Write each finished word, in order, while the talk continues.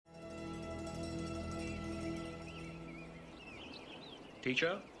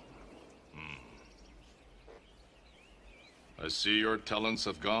Teacher? I see your talents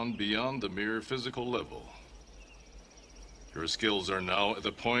have gone beyond the mere physical level. Your skills are now at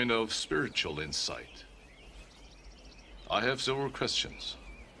the point of spiritual insight. I have several questions.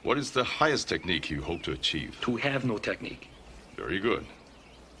 What is the highest technique you hope to achieve? To have no technique. Very good.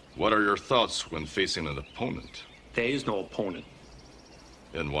 What are your thoughts when facing an opponent? There is no opponent.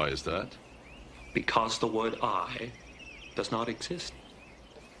 And why is that? Because the word I does not exist.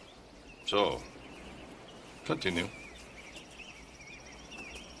 So, continue.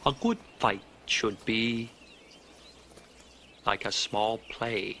 A good fight should be like a small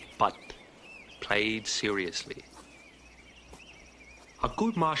play, but played seriously. A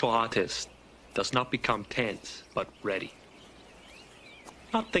good martial artist does not become tense, but ready.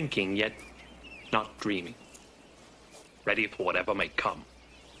 Not thinking, yet not dreaming. Ready for whatever may come.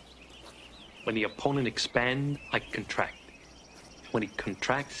 When the opponent expands, I contract. When he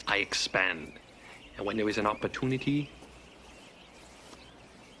contracts, I expand. And when there is an opportunity,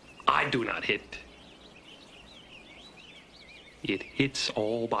 I do not hit. It hits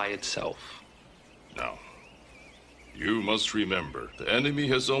all by itself. Now, you must remember, the enemy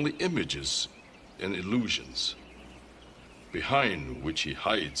has only images and illusions, behind which he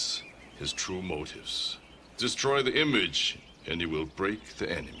hides his true motives. Destroy the image, and you will break the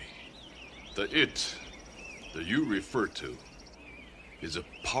enemy. The it that you refer to is a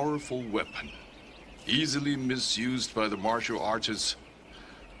powerful weapon, easily misused by the martial artist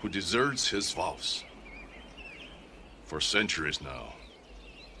who deserts his vows. For centuries now,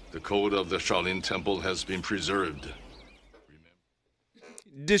 the code of the Shaolin Temple has been preserved.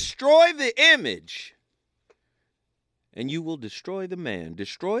 Destroy the image, and you will destroy the man.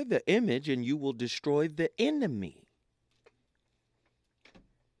 Destroy the image, and you will destroy the enemy.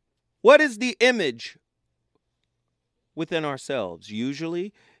 What is the image within ourselves?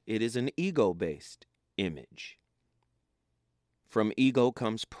 Usually, it is an ego-based image. From ego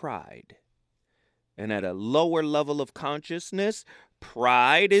comes pride. And at a lower level of consciousness,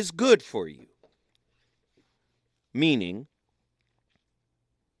 pride is good for you. Meaning,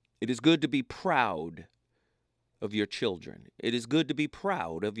 it is good to be proud of your children. It is good to be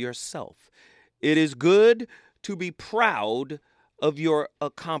proud of yourself. It is good to be proud of your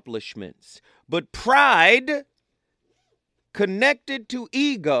accomplishments. But pride connected to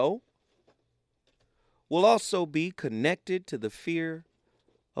ego will also be connected to the fear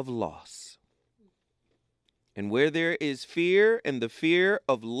of loss. And where there is fear and the fear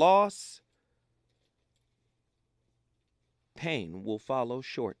of loss, pain will follow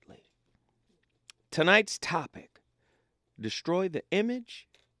shortly. Tonight's topic, destroy the image,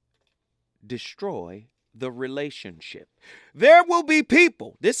 destroy the relationship. There will be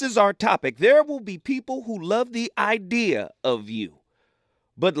people, this is our topic, there will be people who love the idea of you,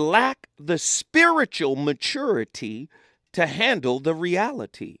 but lack the spiritual maturity to handle the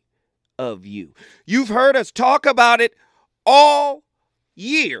reality of you. You've heard us talk about it all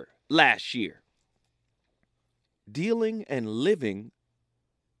year last year. Dealing and living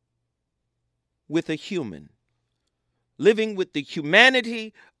with a human, living with the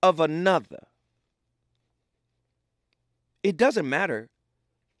humanity of another. It doesn't matter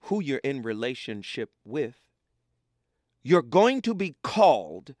who you're in relationship with. You're going to be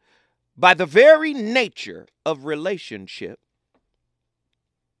called by the very nature of relationship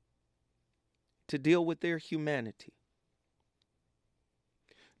to deal with their humanity.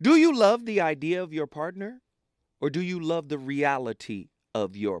 Do you love the idea of your partner, or do you love the reality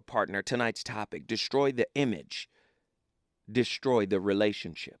of your partner? Tonight's topic, destroy the image, destroy the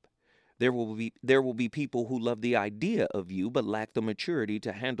relationship. There will be people who love the idea of you but lack the maturity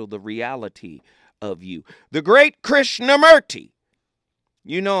to handle the reality of you. The great Krishnamurti.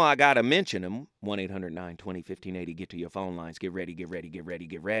 You know I got to mention him. 1-800-920-1580. Get to your phone lines. Get ready, get ready, get ready,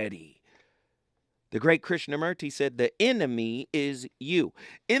 get ready. The great Krishnamurti said, the enemy is you.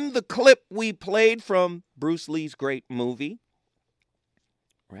 In the clip we played from Bruce Lee's great movie,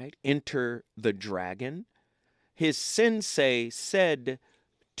 right? Enter the Dragon. His sensei said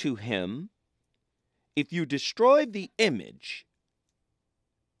to him, if you destroy the image,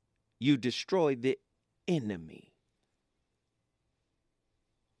 you destroy the enemy.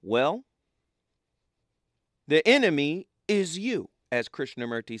 Well, the enemy is you, as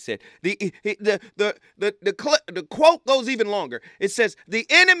Krishnamurti said. The quote goes even longer. It says, the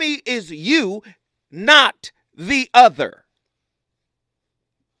enemy is you, not the other.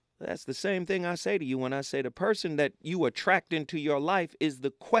 That's the same thing I say to you when I say the person that you attract into your life is the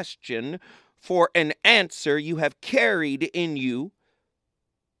question for an answer you have carried in you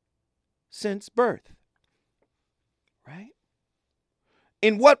since birth. Right?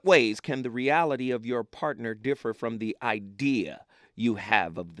 In what ways can the reality of your partner differ from the idea you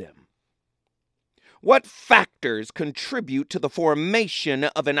have of them? What factors contribute to the formation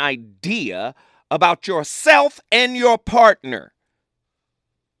of an idea about yourself and your partner?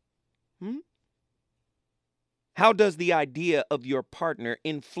 How does the idea of your partner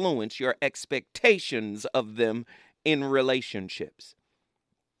influence your expectations of them in relationships?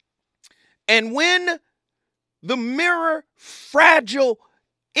 And when the mirror fragile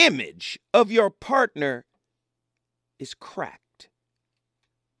image of your partner is cracked,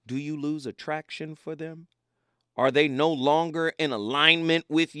 do you lose attraction for them? Are they no longer in alignment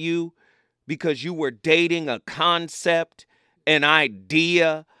with you because you were dating a concept, an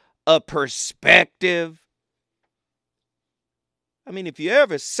idea, a perspective? I mean, if you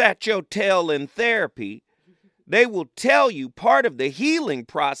ever sat your tail in therapy, they will tell you part of the healing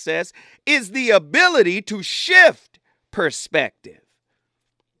process is the ability to shift perspective.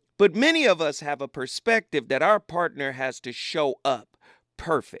 But many of us have a perspective that our partner has to show up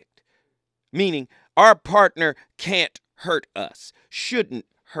perfect, meaning our partner can't hurt us, shouldn't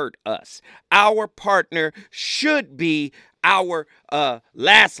hurt us. Our partner should be our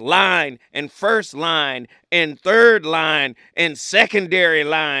last line and first line and third line and secondary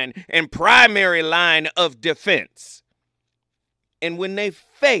line and primary line of defense. And when they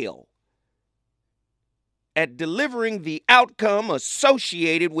fail at delivering the outcome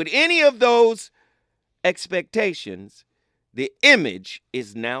associated with any of those expectations, the image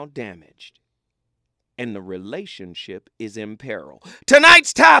is now damaged and the relationship is in peril.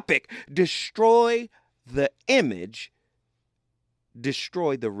 Tonight's topic: destroy the image,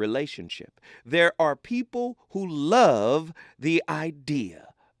 destroy the relationship. There are people who love the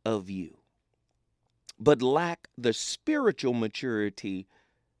idea of you, but lack the spiritual maturity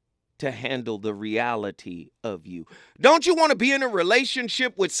to handle the reality of you. Don't you want to be in a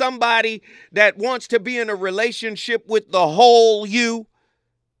relationship with somebody that wants to be in a relationship with the whole you?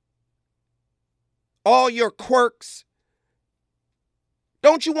 All your quirks?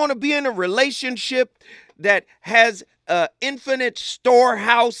 Don't you want to be in a relationship that has an infinite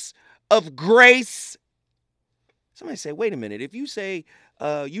storehouse of grace? Somebody say, wait a minute, if you say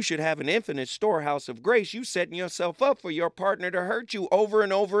you should have an infinite storehouse of grace, you setting yourself up for your partner to hurt you over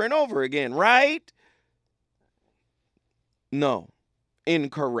and over and over again, right? No,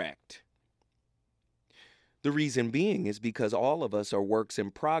 incorrect. The reason being is because all of us are works in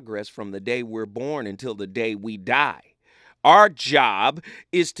progress from the day we're born until the day we die. Our job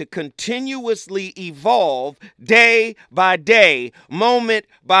is to continuously evolve day by day, moment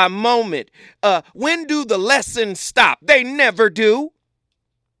by moment. When do the lessons stop? They never do.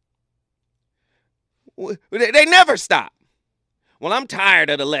 They never stop. Well, I'm tired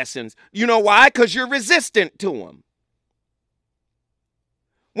of the lessons. You know why? Because you're resistant to them.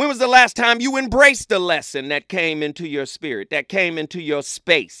 When was the last time you embraced a lesson that came into your spirit, that came into your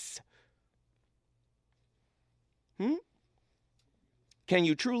space? Can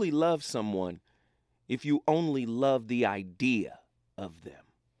you truly love someone if you only love the idea of them?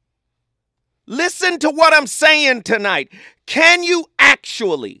 Listen to what I'm saying tonight. Can you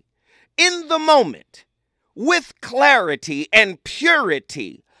actually, in the moment, with clarity and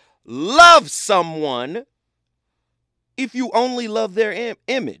purity, love someone if you only love their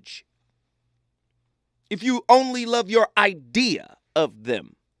image? If you only love your idea of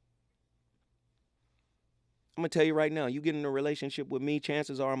them? I'm going to tell you right now, you get in a relationship with me,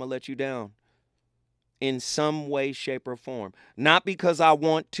 chances are I'm going to let you down in some way, shape, or form. Not because I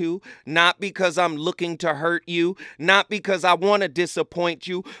want to, not because I'm looking to hurt you, not because I want to disappoint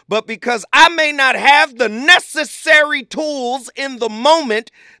you, but because I may not have the necessary tools in the moment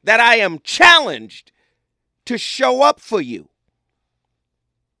that I am challenged to show up for you.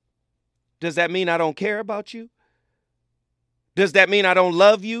 Does that mean I don't care about you? Does that mean I don't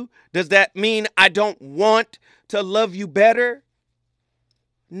love you? Does that mean I don't want to love you better?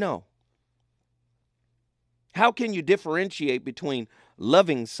 No. How can you differentiate between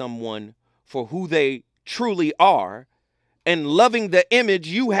loving someone for who they truly are and loving the image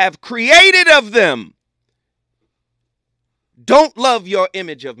you have created of them? Don't love your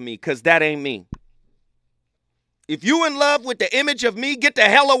image of me, because that ain't me. If you in love with the image of me, get the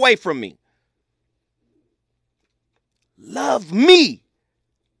hell away from me. Love me.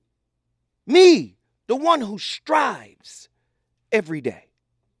 Me, the one who strives every day.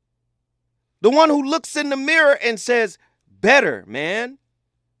 The one who looks in the mirror and says, better, man.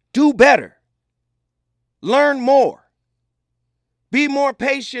 Do better. Learn more. Be more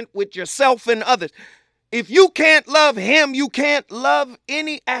patient with yourself and others. If you can't love him, you can't love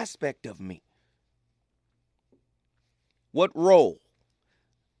any aspect of me. What role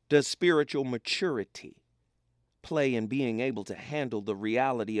Does spiritual maturity play in being able to handle the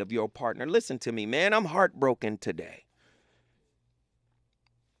reality of your partner? Listen to me, man. I'm heartbroken today.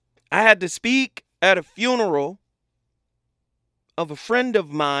 I had to speak at a funeral of a friend of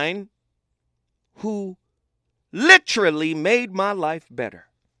mine who literally made my life better.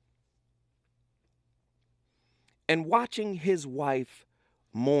 And watching his wife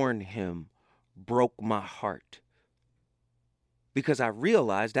mourn him broke my heart, because I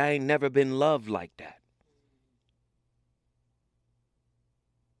realized I ain't never been loved like that.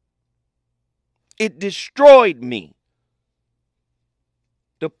 It destroyed me.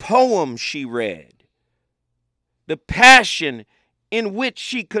 The poem she read, the passion in which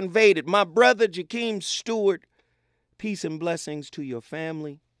she conveyed it. My brother Jakeem Stewart, peace and blessings to your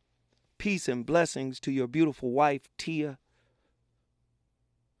family. Peace and blessings to your beautiful wife, Tia.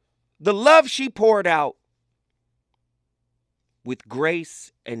 The love she poured out with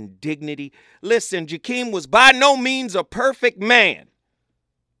grace and dignity. Listen, Jakeem was by no means a perfect man.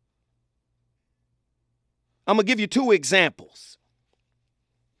 I'm going to give you two examples.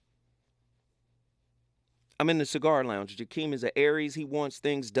 I'm in the cigar lounge. Jakeem is an Aries. He wants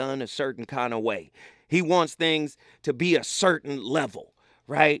things done a certain kind of way. He wants things to be a certain level,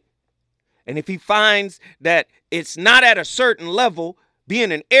 right? And if he finds that it's not at a certain level,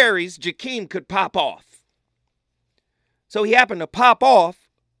 being an Aries, Jakeem could pop off. So he happened to pop off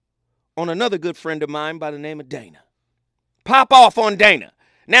on another good friend of mine by the name of Dana. Pop off on Dana.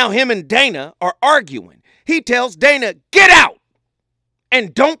 Now him and Dana are arguing. He tells Dana, get out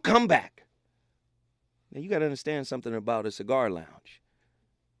and don't come back. Now you got to understand something about a cigar lounge.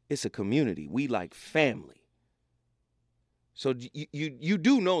 It's a community. We like family. So you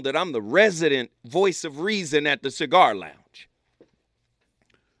do know that I'm the resident voice of reason at the cigar lounge.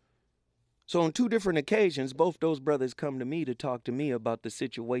 So on two different occasions, both those brothers come to me to talk to me about the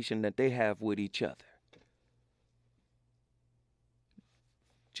situation that they have with each other.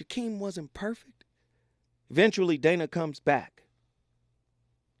 Jakeem wasn't perfect. Eventually, Dana comes back.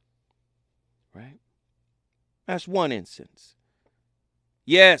 Right? That's one instance.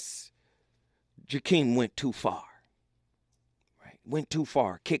 Yes, Jakeem went too far. Went too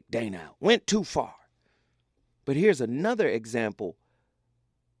far, kicked Dana out, went too far. But here's another example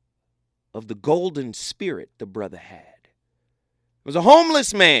of the golden spirit the brother had. It was a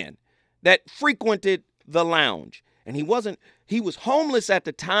homeless man that frequented the lounge. And he was homeless at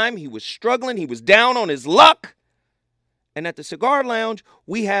the time. He was struggling. He was down on his luck. And at the cigar lounge,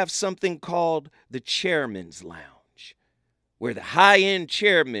 we have something called the chairman's lounge, where the high-end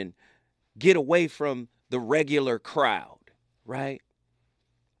chairmen get away from the regular crowd. Right?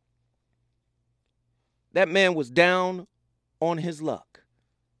 That man was down on his luck.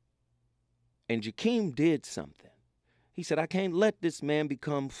 And Jakeem did something. He said, I can't let this man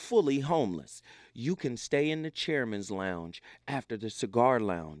become fully homeless. You can stay in the chairman's lounge after the cigar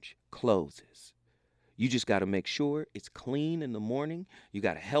lounge closes. You just got to make sure it's clean in the morning. You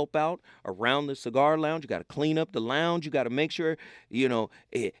got to help out around the cigar lounge. You got to clean up the lounge. You got to make sure,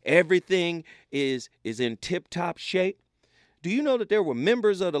 everything is in tip-top shape. Do you know that there were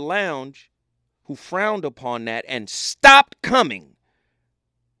members of the lounge who frowned upon that and stopped coming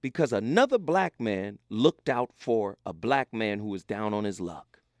because another black man looked out for a black man who was down on his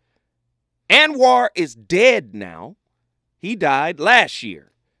luck? Anwar is dead now. He died last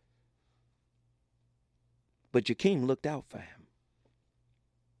year. But Jakeem looked out for him.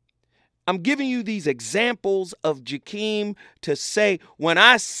 I'm giving you these examples of Jakeem to say, when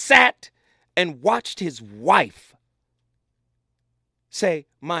I sat and watched his wife say,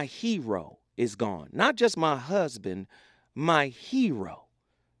 my hero is gone. Not just my husband, my hero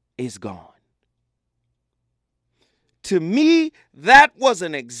is gone. To me, that was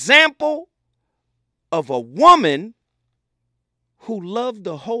an example of a woman who loved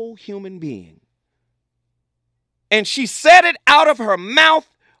the whole human being. And she said it out of her mouth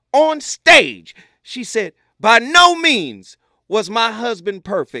on stage. She said, by no means was my husband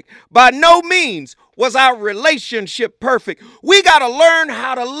perfect. By no means was our relationship perfect. We got to learn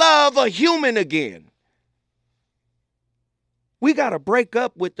how to love a human again. We got to break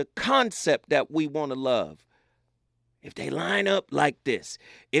up with the concept that we want to love. If they line up like this,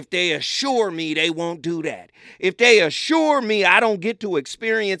 if they assure me they won't do that, if they assure me I don't get to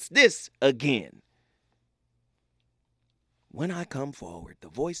experience this again. When I come forward, the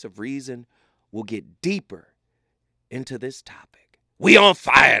voice of reason will get deeper into this topic. We on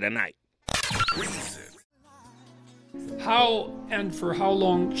fire tonight. How and for how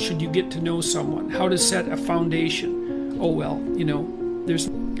long should you get to know someone? How to set a foundation? Oh, well,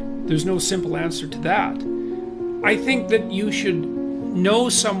 there's no simple answer to that. I think that you should know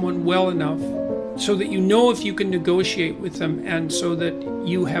someone well enough so that you know if you can negotiate with them, and so that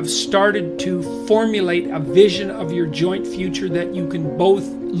you have started to formulate a vision of your joint future that you can both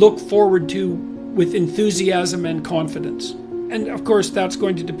look forward to with enthusiasm and confidence. And of course, that's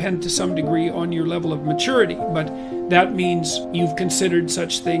going to depend to some degree on your level of maturity, but that means you've considered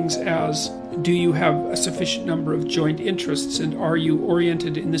such things as, do you have a sufficient number of joint interests, and are you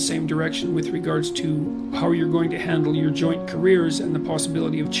oriented in the same direction with regards to how you're going to handle your joint careers and the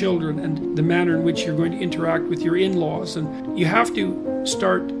possibility of children and the manner in which you're going to interact with your in-laws. And you have to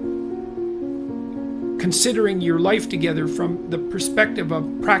start considering your life together from the perspective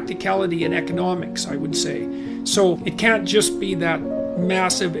of practicality and economics, I would say. So it can't just be that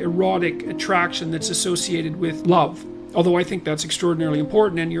massive erotic attraction that's associated with love. Although I think that's extraordinarily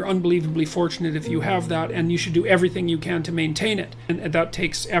important, and you're unbelievably fortunate if you have that, and you should do everything you can to maintain it. And that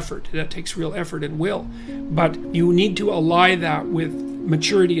takes effort. That takes real effort and will. But you need to ally that with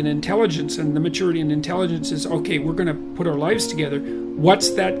maturity and intelligence. And the maturity and intelligence is, okay, we're going to put our lives together.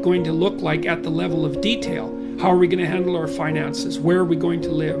 What's that going to look like at the level of detail? How are we going to handle our finances? Where are we going to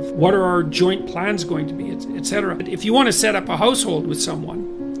live? What are our joint plans going to be, etc.? If you want to set up a household with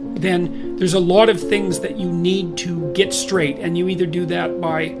someone, then there's a lot of things that you need to get straight, and you either do that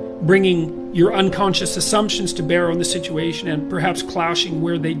by bringing your unconscious assumptions to bear on the situation and perhaps clashing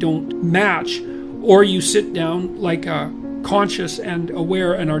where they don't match, or you sit down like a conscious and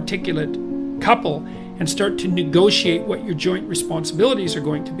aware and articulate couple and start to negotiate what your joint responsibilities are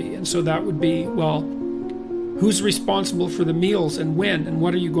going to be. And so that would be, well, who's responsible for the meals and when, and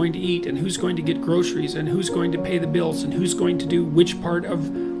what are you going to eat, and who's going to get groceries, and who's going to pay the bills, and who's going to do which part of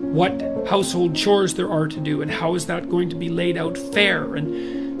what household chores there are to do, and how is that going to be laid out fair.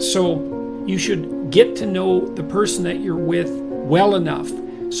 And so you should get to know the person that you're with well enough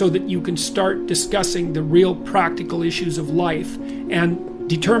so that you can start discussing the real practical issues of life and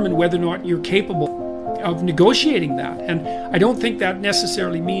determine whether or not you're capable of negotiating that. And I don't think that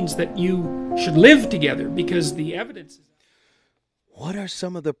necessarily means that you should live together, because the evidence is... What are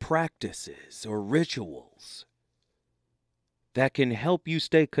some of the practices or rituals that can help you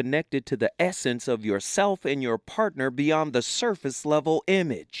stay connected to the essence of yourself and your partner beyond the surface level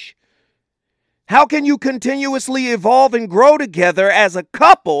image? How can you continuously evolve and grow together as a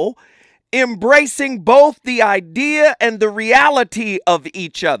couple, embracing both the idea and the reality of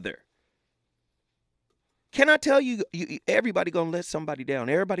each other? Can I tell you, everybody going to let somebody down.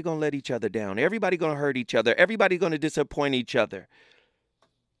 Everybody going to let each other down. Everybody going to hurt each other. Everybody going to disappoint each other.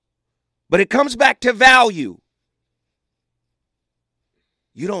 But it comes back to value.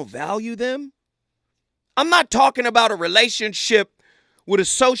 You don't value them? I'm not talking about a relationship with a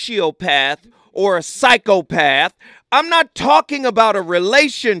sociopath or a psychopath. I'm not talking about a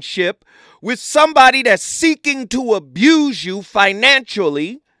relationship with somebody that's seeking to abuse you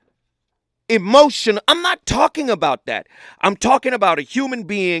financially, emotional. I'm not talking about that. I'm talking about a human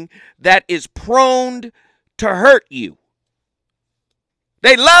being that is prone to hurt you.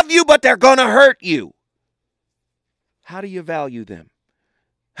 They love you, but they're going to hurt you. How do you value them?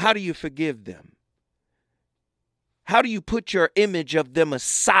 How do you forgive them? How do you put your image of them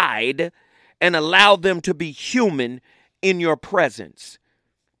aside and allow them to be human in your presence?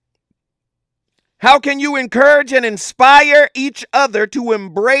 How can you encourage and inspire each other to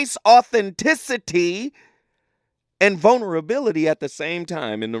embrace authenticity and vulnerability at the same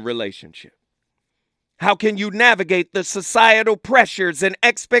time in the relationship? How can you navigate the societal pressures and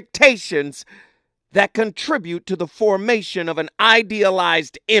expectations that contribute to the formation of an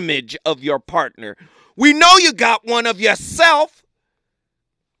idealized image of your partner? We know you got one of yourself.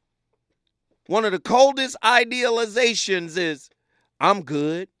 One of the coldest idealizations is, I'm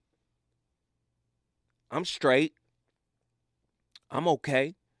good. I'm straight. I'm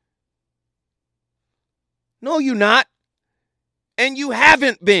okay. No, you're not. And you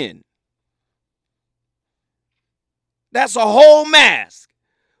haven't been. That's a whole mask.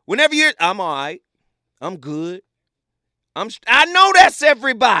 Whenever you're, I'm all right. I'm good. I know that's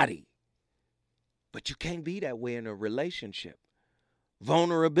everybody. But you can't be that way in a relationship.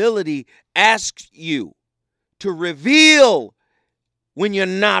 Vulnerability asks you to reveal when you're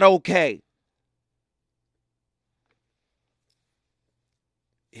not okay.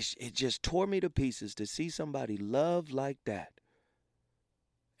 It just tore me to pieces to see somebody love like that.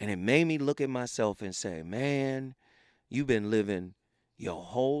 And it made me look at myself and say, man, you've been living your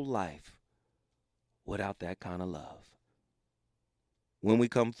whole life without that kind of love. When we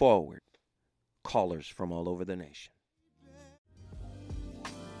come forward, callers from all over the nation.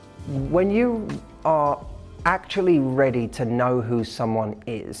 When you are actually ready to know who someone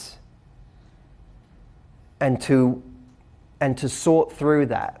is and to and to sort through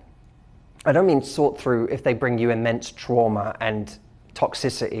that. I don't mean sort through if they bring you immense trauma and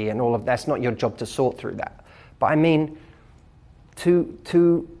toxicity and all of that's not your job to sort through that. But I mean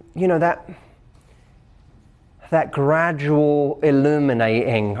to you know, that gradual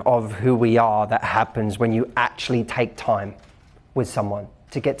illuminating of who we are that happens when you actually take time with someone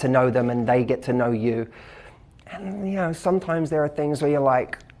to get to know them and they get to know you. And you know, sometimes there are things where you're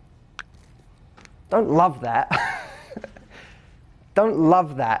like, don't love that. Don't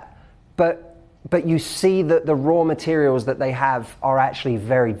love that. But you see that the raw materials that they have are actually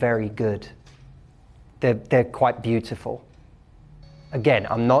very, very good. They're quite beautiful. Again,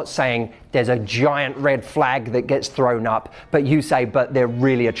 I'm not saying there's a giant red flag that gets thrown up, but you say, but they're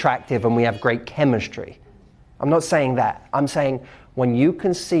really attractive and we have great chemistry. I'm not saying that. I'm saying when you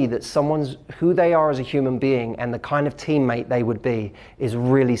can see that someone's, who they are as a human being and the kind of teammate they would be is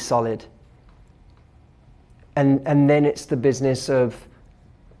really solid. And then it's the business of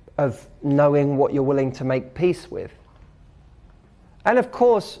knowing what you're willing to make peace with. And of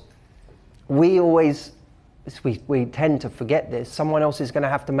course, we tend to forget this. Someone else is going to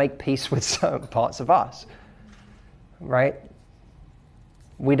have to make peace with certain parts of us, right?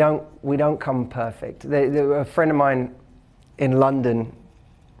 We don't come perfect. A friend of mine in London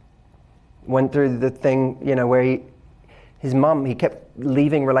went through the thing, you know, where his mum, he kept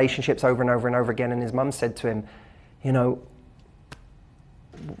leaving relationships over and over and over again, and his mum said to him, you know,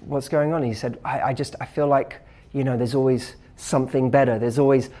 what's going on? He said, I feel like, you know, there's always something better. There's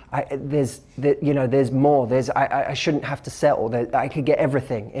always, there's more. I shouldn't have to settle. I could get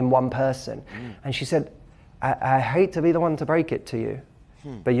everything in one person. And she said, I hate to be the one to break it to you,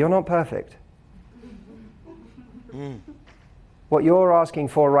 but you're not perfect. What you're asking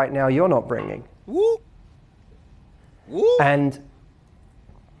for right now, you're not bringing. Woo. Woo. And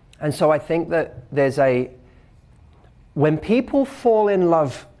so I think that when people fall in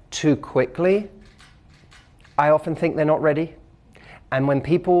love too quickly, I often think they're not ready. And when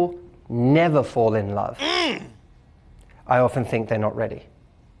people never fall in love, I often think they're not ready.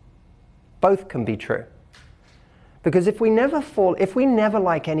 Both can be true. Because if we never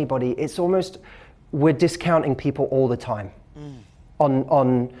like anybody, it's almost, we're discounting people all the time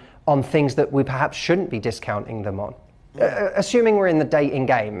on things that we perhaps shouldn't be discounting them on. Assuming we're in the dating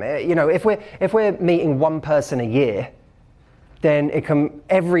game, you know, if we're meeting one person a year, then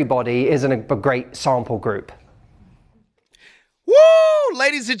everybody isn't a great sample group. Woo!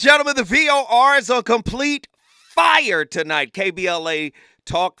 Ladies and gentlemen, the VOR is on complete fire tonight. KBLA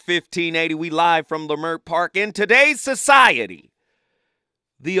Talk 1580. We live from Leimert Park. In today's society,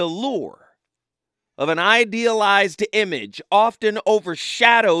 the allure of an idealized image often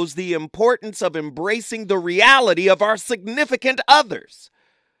overshadows the importance of embracing the reality of our significant others.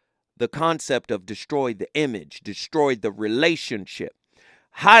 The concept of destroy the image, destroy the relationship,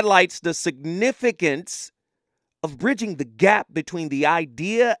 highlights the significance of bridging the gap between the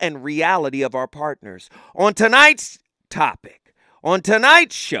idea and reality of our partners. On tonight's topic, on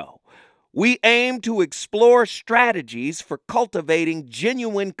tonight's show, we aim to explore strategies for cultivating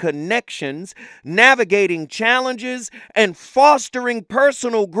genuine connections, navigating challenges, and fostering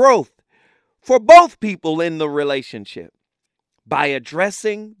personal growth for both people in the relationship by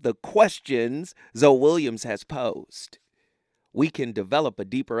addressing the questions Zoe Williams has posed. We can develop a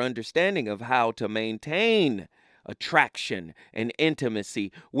deeper understanding of how to maintain attraction and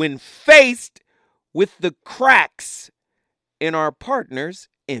intimacy when faced with the cracks in our partner's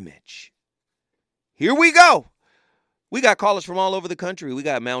image. Here we go. We got callers from all over the country. We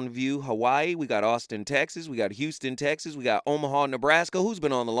got Mountain View, Hawaii. We got Austin, Texas. We got Houston, Texas. We got Omaha, Nebraska. Who's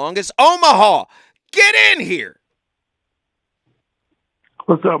been on the longest? Omaha, get in here.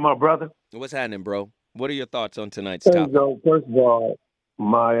 What's up, my brother? What's happening, bro? What are your thoughts on tonight's topic? First of all,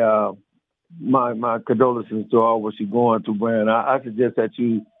 my condolences to all what you're going through, man. I suggest that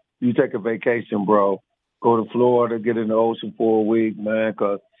you take a vacation, bro. Go to Florida, get in the ocean for a week, man,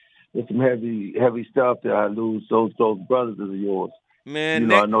 because there's some heavy stuff that I lose those brothers of yours. Man, you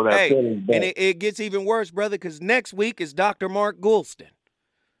know, I know that feeling. And it gets even worse, brother, because next week is Dr. Mark Goulston.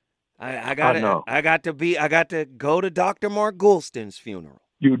 I got to go to Dr. Mark Goulston's funeral.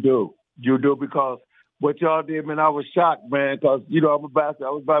 You do because what y'all did, man, I was shocked, man, because, you know, I'm a bastard. I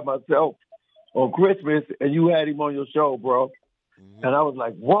was by myself on Christmas, and you had him on your show, bro. Mm-hmm. And I was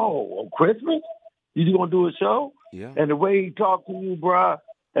like, whoa, on Christmas? You going to do a show? Yeah. And the way he talked to you, bro,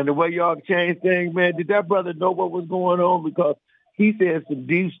 and the way y'all changed things, man, did that brother know what was going on? Because he said some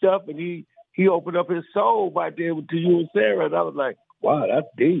deep stuff, and he opened up his soul right there to you and Sarah. And I was like, wow, that's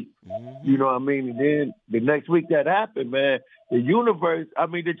deep. Mm-hmm. You know what I mean? And then the next week that happened, man, the universe, I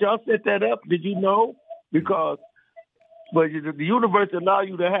mean, did y'all set that up? Did you know? Because But the universe allow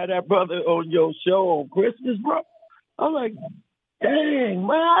you to have that brother on your show on Christmas, bro. I'm like, dang,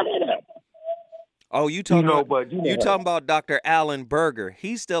 man, how did that? Oh, you talking about Dr. Alan Berger.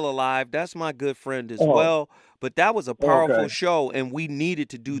 He's still alive. That's my good friend as well. But that was a powerful show, and we needed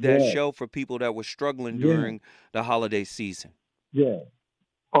to do that show for people that were struggling during the holiday season. Yeah.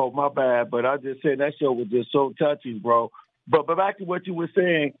 Oh, my bad. But I just said that show was just so touching, bro. But back to what you were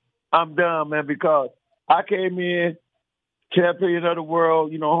saying, I'm done, man, because I came in, champion of the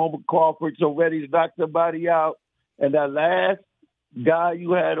world, Homer Crawford, so ready to knock somebody out. And that last guy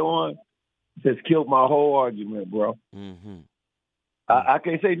you had on just killed my whole argument, bro. Mm-hmm. I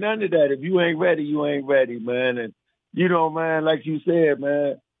can't say none of that. If you ain't ready, you ain't ready, man. And, man, like you said,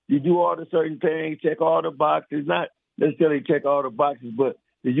 man, you do all the certain things, check all the boxes, not necessarily check all the boxes, but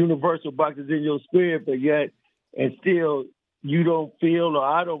the universal boxes in your spirit, but yet, and still you don't feel or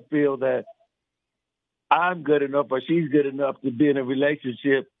I don't feel that I'm good enough or she's good enough to be in a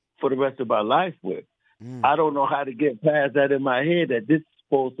relationship for the rest of our life with. I don't know how to get past that in my head that this is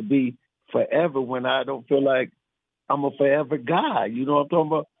supposed to be forever when I don't feel like I'm a forever guy. You know what I'm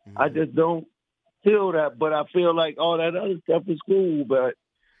talking about? I just don't feel that, but I feel like all that other stuff is cool, but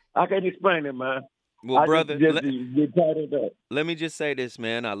I can't explain it, man. Well, brother, get tired of let me just say this,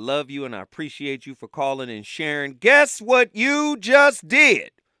 man. I love you and I appreciate you for calling and sharing. Guess what you just did?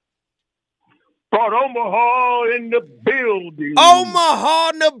 Brought Omaha in the building.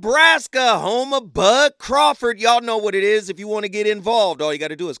 Omaha, Nebraska, home of Bud Crawford. Y'all know what it is. If you want to get involved, all you got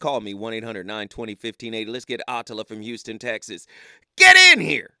to do is call me, 1-800-920-1580. Let's get Attila from Houston, Texas. Get in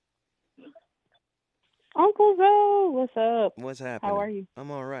here. Uncle Zoe, what's up? What's happening? How are you?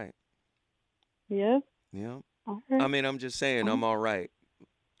 I'm all right. Yeah? Yeah. All right. I mean, I'm just saying I'm all right.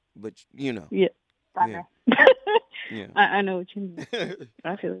 But, Yeah. I know. Yeah. I know what you mean.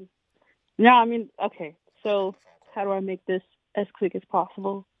 I feel it. No, I mean, okay. So how do I make this as quick as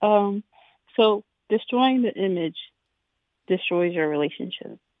possible? So destroying the image destroys your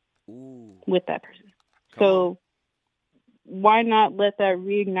relationship with that person. So why not let that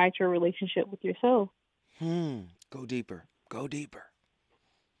reignite your relationship with yourself? Go deeper. Go deeper.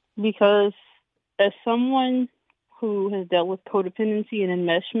 Because as someone who has dealt with codependency and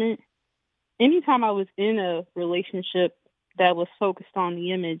enmeshment, anytime I was in a relationship that was focused on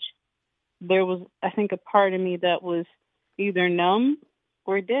the image, there was, I think, a part of me that was either numb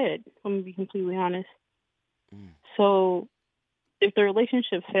or dead. I'm going to be completely honest. So if the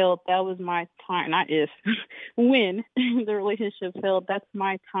relationship failed, that was my time. Not if. When the relationship failed, that's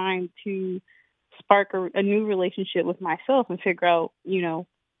my time to spark a new relationship with myself and figure out,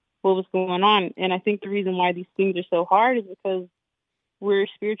 what was going on. And I think the reason why these things are so hard is because we're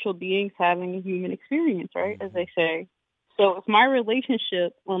spiritual beings having a human experience, right? As they say. So if my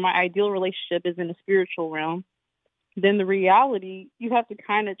relationship or my ideal relationship is in the spiritual realm, then the reality, you have to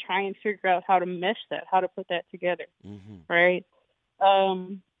kind of try and figure out how to mesh that, how to put that together, right?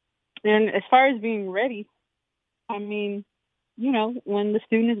 And as far as being ready, I mean, when the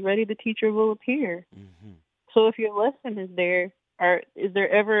student is ready, the teacher will appear. So if your lesson is there, or is there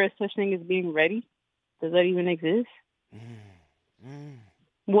ever a such thing as being ready? Does that even exist?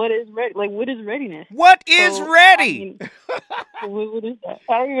 What is ready? Like, what is readiness? What is ready? I mean, what is that?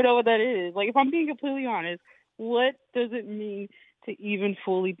 I don't even know what that is. Like, if I'm being completely honest, what does it mean to even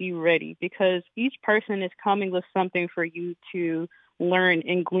fully be ready? Because each person is coming with something for you to learn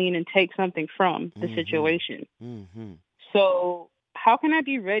and glean and take something from the situation. So how can I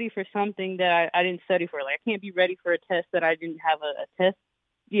be ready for something that I didn't study for? Like, I can't be ready for a test that I didn't have a test,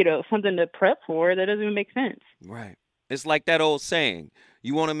 something to prep for. That doesn't even make sense. Right. It's like that old saying,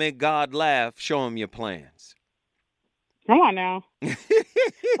 you want to make God laugh, show him your plans. Come on now.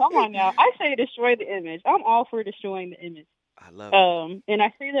 Come on now. I say destroy the image. I'm all for destroying the image. I love it. And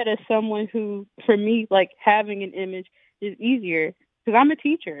I say that as someone who, for me, like, having an image is easier because I'm a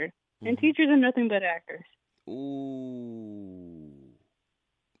teacher, and teachers are nothing but actors.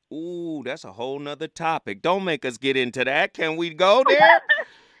 Ooh, that's a whole nother topic. Don't make us get into that. Can we go there?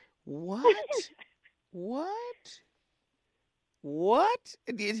 What?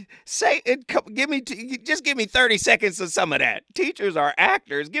 Say it. Give me 30 seconds of some of that. Teachers are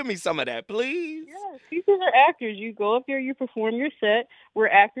actors. Give me some of that, please. Yeah, teachers are actors. You go up there, you perform your set. We're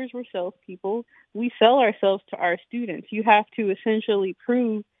actors. We're salespeople. We sell ourselves to our students. You have to essentially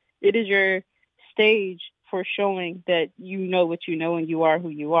prove it is your stage for showing that you know what you know and you are who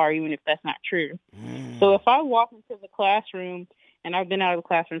you are, even if that's not true. So if I walk into the classroom, and I've been out of the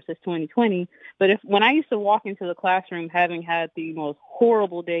classroom since 2020, but when I used to walk into the classroom having had the most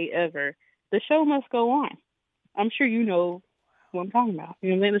horrible day ever, the show must go on. I'm sure you know what I'm talking about.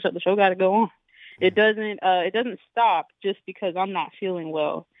 The show got to go on. It doesn't stop just because I'm not feeling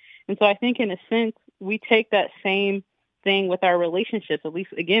well. And so I think in a sense, we take that same thing with our relationships, at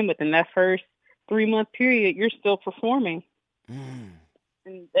least again, within that first 3-month period, you're still performing. And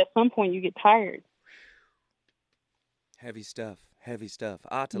at some point you get tired. Heavy stuff.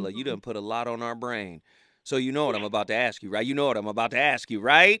 Attila, you done put a lot on our brain. So you know what I'm about to ask you,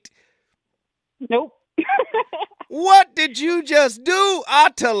 right? Nope. What did you just do,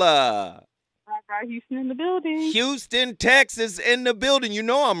 Attila? I got Houston in the building. Houston, Texas in the building. You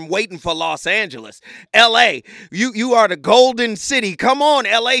know I'm waiting for Los Angeles. L.A., you are the golden city. Come on,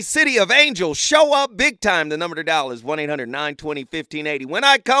 L.A., city of angels. Show up big time. The number to dial is 1-800-920-1580. When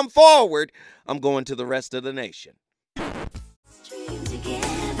I come forward, I'm going to the rest of the nation.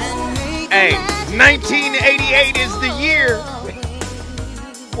 Hey, 1988 is the year.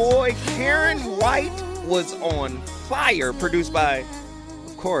 Boy, Karen White was on fire. Produced by,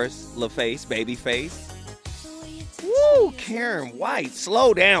 of course, LaFace, Babyface. Woo, Karen White,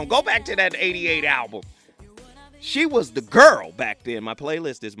 slow down. Go back to that 88 album. She was the girl back then. My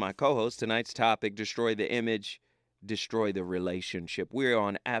playlist is my co-host. Tonight's topic, destroy the image, destroy the relationship. We're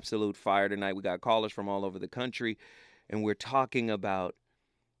on absolute fire tonight. We got callers from all over the country, and we're talking about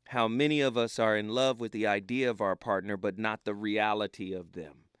how many of us are in love with the idea of our partner, but not the reality of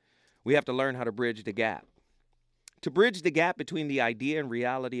them. We have to learn how to bridge the gap. To bridge the gap between the idea and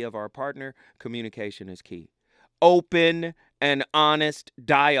reality of our partner, communication is key. Open and honest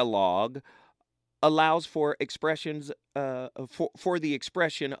dialogue allows for expressions, for the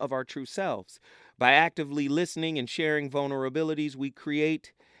expression of our true selves. By actively listening and sharing vulnerabilities, we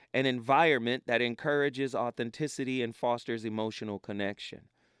create an environment that encourages authenticity and fosters emotional connection.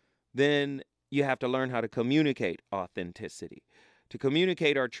 Then you have to learn how to communicate authenticity. To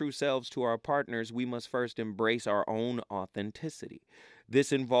communicate our true selves to our partners, we must first embrace our own authenticity.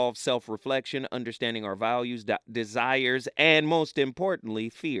 This involves self-reflection, understanding our values, desires, and most importantly,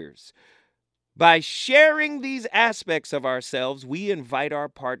 fears. By sharing these aspects of ourselves, we invite our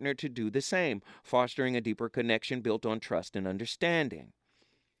partner to do the same, fostering a deeper connection built on trust and understanding.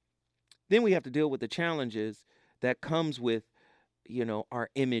 Then we have to deal with the challenges that comes with our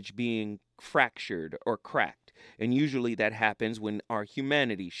image being fractured or cracked. And usually that happens when our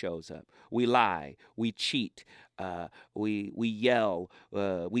humanity shows up. We lie, we cheat, we yell,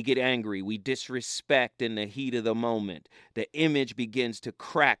 we get angry, we disrespect in the heat of the moment. The image begins to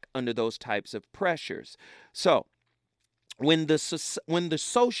crack under those types of pressures. So when the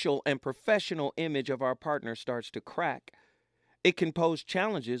social and professional image of our partner starts to crack, it can pose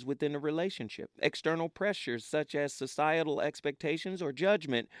challenges within a relationship. External pressures such as societal expectations or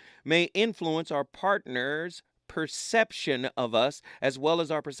judgment may influence our partner's perception of us as well as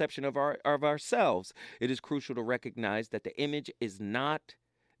our perception of ourselves. It is crucial to recognize that the image is not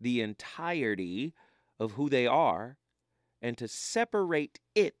the entirety of who they are and to separate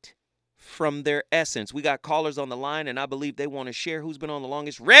it from their essence. We got callers on the line, and I believe they want to share who's been on the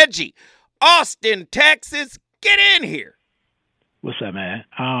longest. Reggie, Austin, Texas, get in here. What's up, man?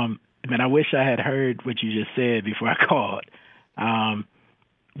 Man, I wish I had heard what you just said before I called.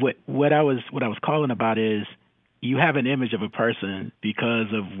 What I was calling about is you have an image of a person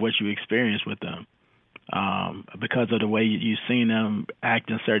because of what you experienced with them, because of the way you've seen them act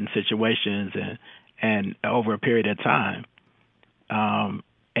in certain situations and over a period of time. And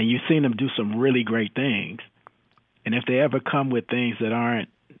you've seen them do some really great things. And if they ever come with things that aren't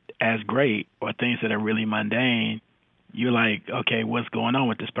as great or things that are really mundane, you're like, okay, what's going on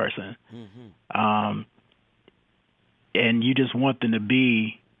with this person? Mm-hmm. And you just want them to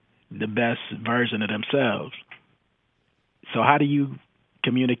be the best version of themselves. So how do you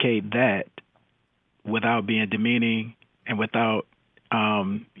communicate that without being demeaning and without,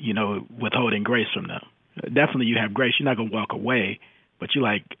 withholding grace from them? Definitely you have grace. You're not going to walk away, but you're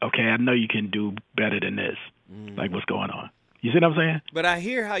like, okay, I know you can do better than this. Mm-hmm. Like, what's going on? You see what I'm saying? But I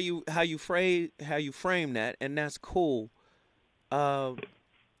hear how you frame that, and that's cool. And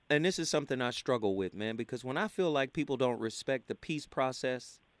this is something I struggle with, man, because when I feel like people don't respect the peace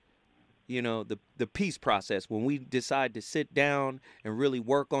process, the peace process, when we decide to sit down and really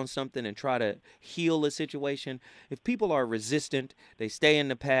work on something and try to heal a situation, if people are resistant, they stay in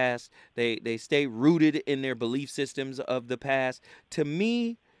the past, they stay rooted in their belief systems of the past, to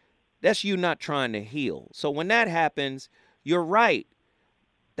me, that's you not trying to heal. So when that happens, you're right.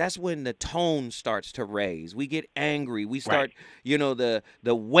 That's when the tone starts to raise. We get angry. We start, right.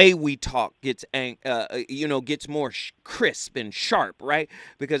 The way we talk gets, gets more crisp and sharp, right?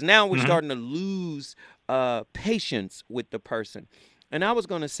 Because now we're starting to lose patience with the person. And I was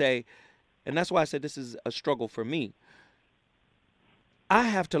going to say, and that's why I said this is a struggle for me. I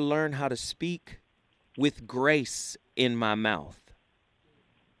have to learn how to speak with grace in my mouth.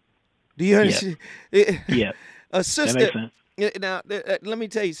 Do you understand? Yeah. A sister. That makes sense. Now, let me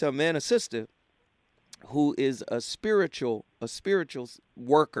tell you something, man. A sister who is a spiritual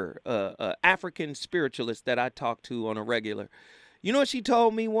worker, African spiritualist that I talk to on a regular. You know what she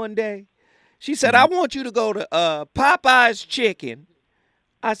told me one day? She said, I want you to go to Popeye's Chicken.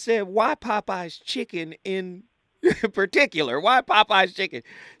 I said, why Popeye's Chicken in particular? Why Popeye's Chicken?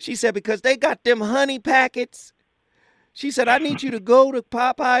 She said, because they got them honey packets. She said, I need you to go to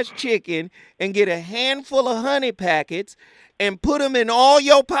Popeye's Chicken and get a handful of honey packets and put them in all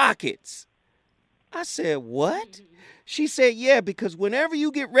your pockets. I said, what? She said, yeah, because whenever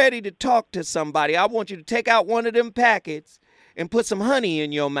you get ready to talk to somebody, I want you to take out one of them packets and put some honey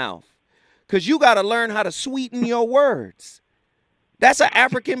in your mouth, because you got to learn how to sweeten your words. That's an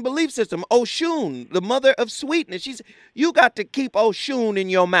African belief system. Oshun, the mother of sweetness, she said, you got to keep Oshun in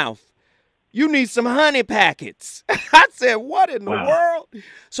your mouth. You need some honey packets. I said, what in the world?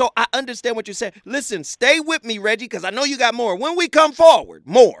 So I understand what you said. Listen, stay with me, Reggie, because I know you got more. When we come forward,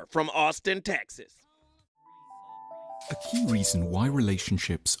 more from Austin, Texas. A key reason why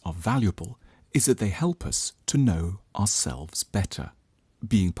relationships are valuable is that they help us to know ourselves better.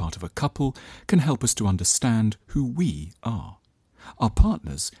 Being part of a couple can help us to understand who we are. Our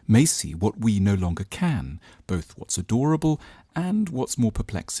partners may see what we no longer can, both what's adorable and what's more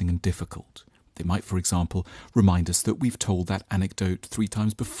perplexing and difficult. They might, for example, remind us that we've told that anecdote 3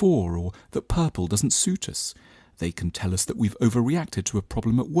 times before, or that purple doesn't suit us. They can tell us that we've overreacted to a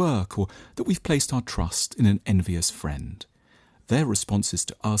problem at work, or that we've placed our trust in an envious friend. Their responses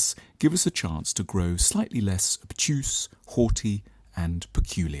to us give us a chance to grow slightly less obtuse, haughty, and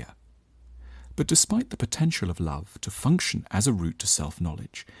peculiar. But despite the potential of love to function as a route to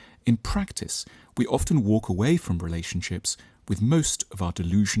self-knowledge, in practice we often walk away from relationships with most of our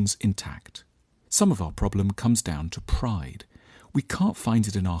delusions intact. Some of our problem comes down to pride. We can't find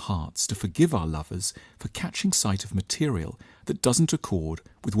it in our hearts to forgive our lovers for catching sight of material that doesn't accord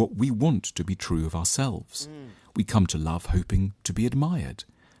with what we want to be true of ourselves. We come to love hoping to be admired.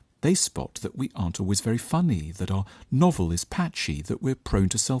 They spot that we aren't always very funny, that our novel is patchy, that we're prone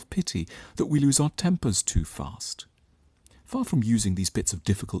to self-pity, that we lose our tempers too fast. Far from using these bits of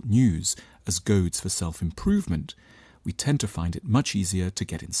difficult news as goads for self-improvement, we tend to find it much easier to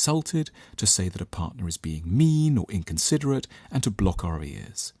get insulted, to say that a partner is being mean or inconsiderate, and to block our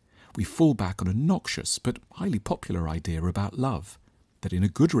ears. We fall back on a noxious but highly popular idea about love, that in a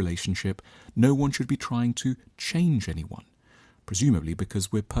good relationship, no one should be trying to change anyone, presumably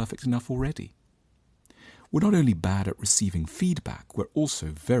because we're perfect enough already. We're not only bad at receiving feedback, we're also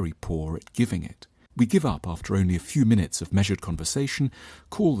very poor at giving it. We give up after only a few minutes of measured conversation,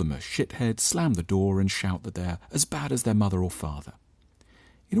 call them a shithead, slam the door, and shout that they're as bad as their mother or father.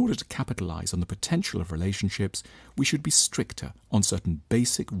 In order to capitalize on the potential of relationships, we should be stricter on certain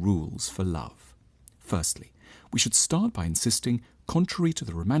basic rules for love. Firstly, we should start by insisting, contrary to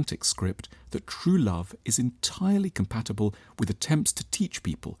the romantic script, that true love is entirely compatible with attempts to teach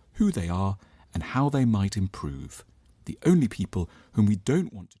people who they are and how they might improve. The only people whom we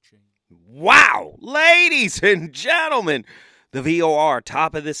don't want to change. Wow, ladies and gentlemen, the VOR,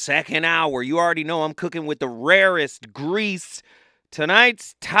 top of the second hour. You already know I'm cooking with the rarest grease.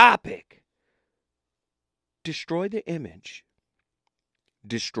 Tonight's topic: destroy the image,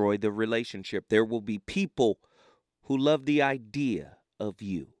 destroy the relationship. There will be people who love the idea of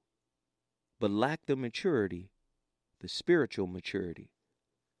you, but lack the maturity, the spiritual maturity,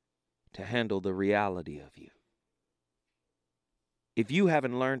 to handle the reality of you. If you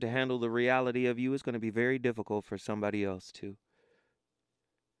haven't learned to handle the reality of you, it's going to be very difficult for somebody else to.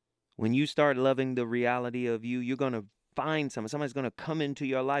 When you start loving the reality of you, you're going to find somebody's going to come into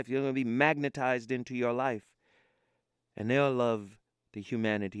your life. You're going to be magnetized into your life, and they'll love the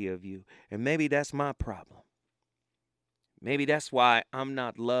humanity of you. And maybe that's my problem. Maybe that's why I'm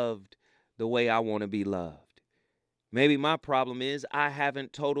not loved the way I want to be loved. Maybe my problem is I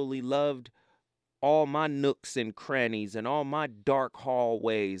haven't totally loved all my nooks and crannies and all my dark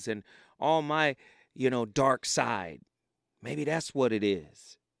hallways and all my, dark side. Maybe that's what it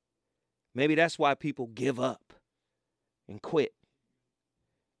is. Maybe that's why people give up and quit.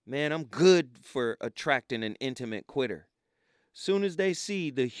 Man, I'm good for attracting an intimate quitter. Soon as they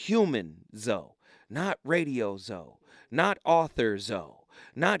see the human Zoe, not radio Zoe, not author Zoe,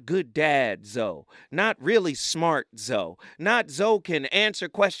 not good dad Zoe, not really smart Zoe, not Zoe can answer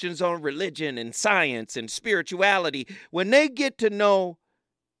questions on religion and science and spirituality. When they get to know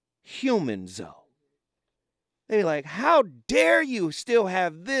human Zoe, they're like, how dare you still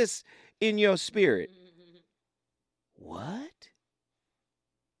have this in your spirit? What?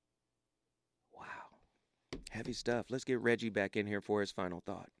 Wow. Heavy stuff. Let's get Reggie back in here for his final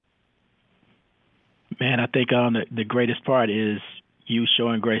thought. Man, I think the greatest part is you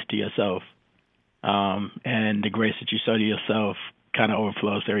showing grace to yourself. And the grace that you show to yourself kind of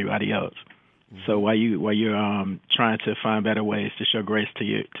overflows to everybody else. Mm-hmm. So while you're trying to find better ways to show grace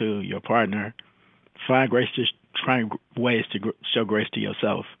to your partner, find ways to show grace to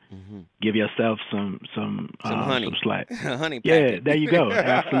yourself. Mm-hmm. Give yourself some honey. Some slack. Honey yeah, packet. there you go.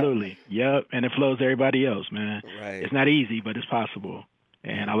 Absolutely. Yep. And it flows to everybody else, man. Right. It's not easy, but it's possible.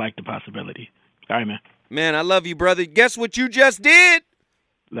 And I like the possibility. All right, man. Man, I love you, brother. Guess what you just did?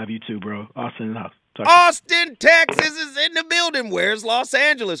 Love you too, bro. Austin in the house. Austin, Texas is in the building. Where's Los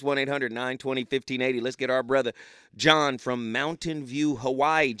Angeles? 1-800-920-1580. Let's get our brother John from Mountain View,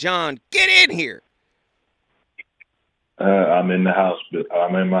 Hawaii. John, get in here. I'm in the house.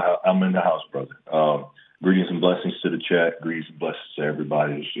 I'm in the house, brother. Greetings and blessings to the chat. Greetings and blessings to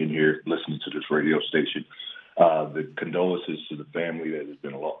everybody who's in here listening to this radio station. The condolences to the family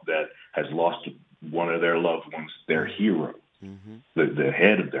that has lost one of their loved ones, their hero, the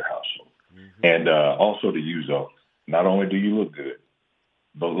head of their household, and also to you, Zoe. Not only do you look good,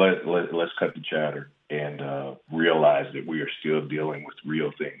 but let's cut the chatter and realize that we are still dealing with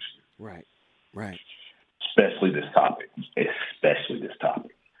real things. Right. Especially this topic.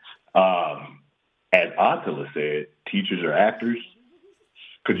 As Attila said, teachers are actors.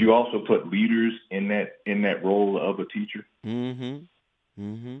 Could you also put leaders in that role of a teacher? In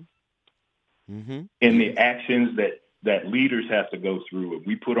the actions that leaders have to go through. If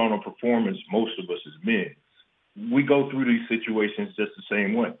we put on a performance, most of us as men, we go through these situations just the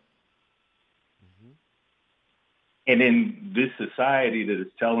same way. And in this society that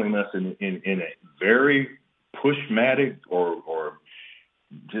is telling us in a very pushmatic or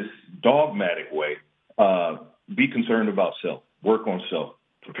just dogmatic way, be concerned about self, work on self,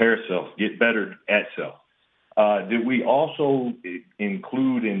 prepare self, get better at self. Did we also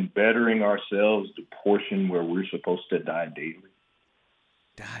include in bettering ourselves the portion where we're supposed to die daily?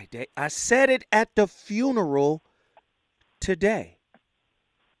 I said it at the funeral today.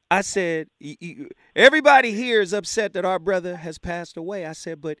 I said, everybody here is upset that our brother has passed away. I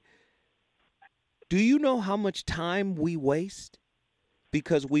said, but do you know how much time we waste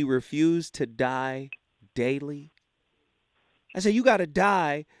because we refuse to die daily? I said, you got to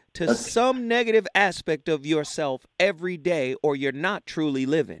die to some negative aspect of yourself every day or you're not truly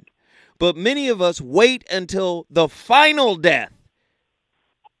living. But many of us wait until the final death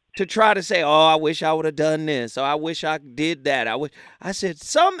to try to say, oh, I wish I would have done this, or I wish I did that. I said,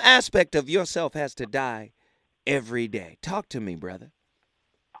 some aspect of yourself has to die every day. Talk to me, brother.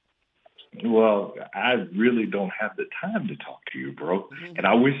 Well, I really don't have the time to talk to you, bro. And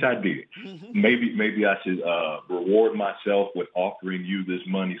I wish I did. Maybe I should reward myself with offering you this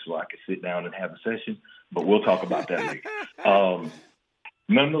money so I could sit down and have a session. But we'll talk about that later.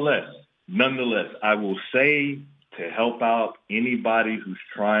 Nonetheless, I will say, to help out anybody who's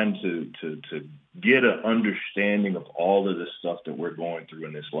trying to get an understanding of all of this stuff that we're going through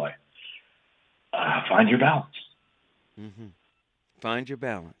in this life, find your balance. Find your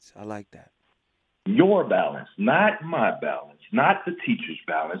balance. I like that. Your balance, not my balance, not the teacher's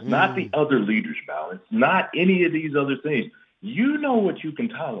balance, not the other leader's balance, not any of these other things. You know what you can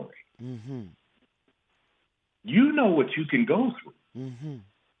tolerate. You know what you can go through.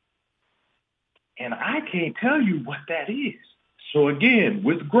 And I can't tell you what that is. So again,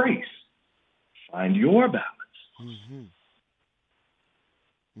 with grace, find your balance.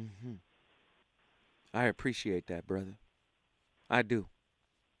 I appreciate that, brother. I do.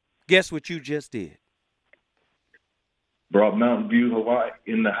 Guess what you just did? Brought Mountain View, Hawaii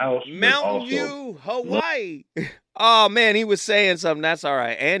in the house. Mountain View, Hawaii. Oh, man, he was saying something. That's all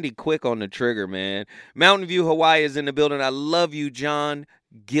right. Andy, quick on the trigger, man. Mountain View, Hawaii is in the building. I love you, John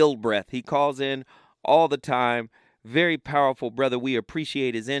Gilbreth. He calls in all the time. Very powerful brother. We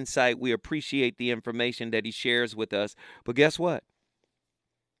appreciate his insight. We appreciate the information that he shares with us. But guess what?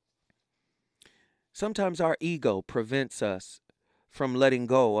 Sometimes our ego prevents us from letting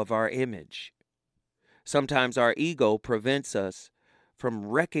go of our image. Sometimes our ego prevents us from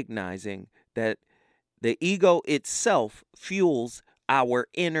recognizing that the ego itself fuels our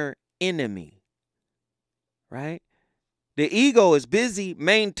inner enemy, right? The ego is busy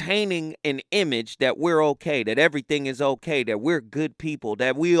maintaining an image that we're okay, that everything is okay, that we're good people,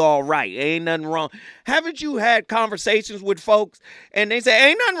 that we all right, ain't nothing wrong. Haven't you had conversations with folks and they say,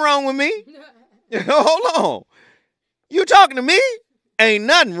 ain't nothing wrong with me? Hold on. You talking to me? Ain't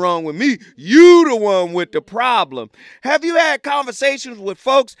nothing wrong with me. You the one with the problem. Have you had conversations with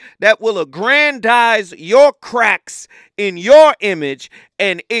folks that will aggrandize your cracks in your image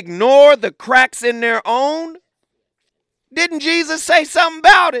and ignore the cracks in their own? Didn't Jesus say something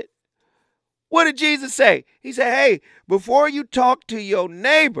about it? What did Jesus say? He said, hey, before you talk to your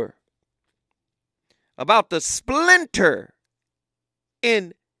neighbor about the splinter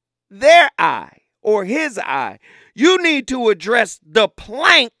in their eye or his eye, you need to address the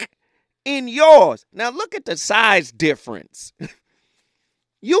plank in yours. Now look at the size difference.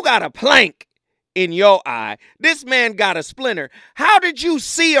 You got a plank in your eye. This man got a splinter. How did you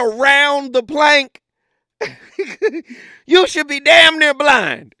see around the plank? You should be damn near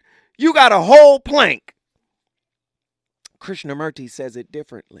blind. You got a whole plank. Krishnamurti says it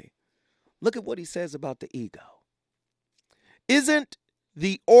differently. Look at what he says about the ego. Isn't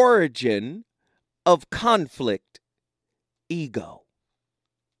the origin of conflict ego?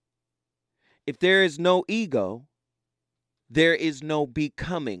 If there is no ego, there is no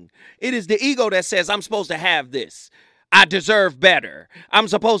becoming. It is the ego that says, I'm supposed to have this. I deserve better. I'm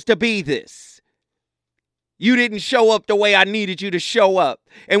supposed to be this. You didn't show up the way I needed you to show up.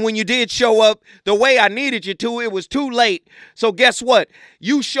 And when you did show up the way I needed you to, it was too late. So guess what?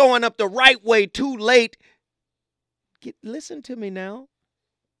 You showing up the right way too late, listen to me now,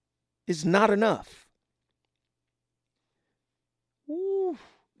 is not enough. Ooh,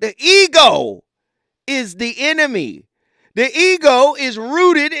 the ego is the enemy. The ego is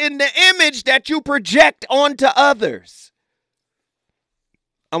rooted in the image that you project onto others.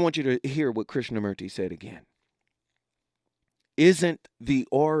 I want you to hear what Krishnamurti said again. Isn't the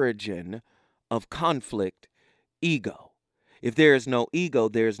origin of conflict ego? If there is no ego,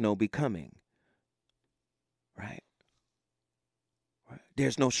 there is no becoming. Right?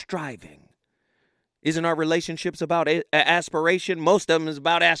 There's no striving. Isn't our relationships about aspiration? Most of them is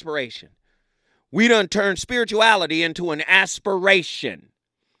about aspiration. We done turned spirituality into an aspiration.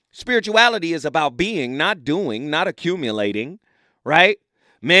 Spirituality is about being, not doing, not accumulating, right?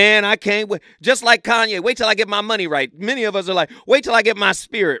 Man, I can't wait. Just like Kanye, wait till I get my money right. Many of us are like, wait till I get my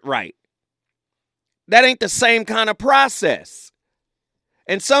spirit right. That ain't the same kind of process.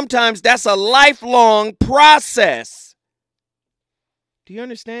 And sometimes that's a lifelong process. Do you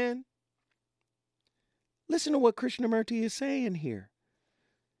understand? Listen to what Krishnamurti is saying here.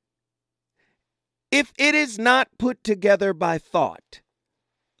 If it is not put together by thought,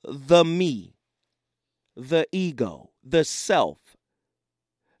 the me, the ego, the self,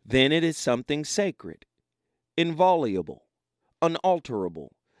 then it is something sacred, inviolable,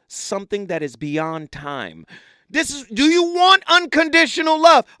 unalterable, something that is beyond time. Do you want unconditional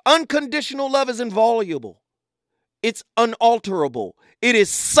love? Unconditional love is inviolable. It's unalterable. It is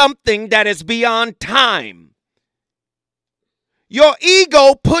something that is beyond time. Your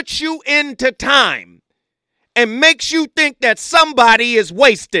ego puts you into time and makes you think that somebody is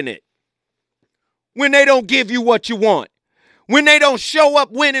wasting it when they don't give you what you want, when they don't show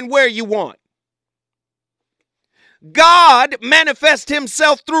up when and where you want. God manifests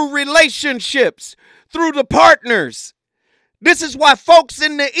himself through relationships, through the partners. This is why folks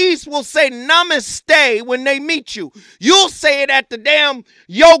in the East will say namaste when they meet you. You'll say it at the damn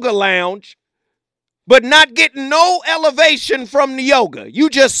yoga lounge, but not getting no elevation from the yoga. You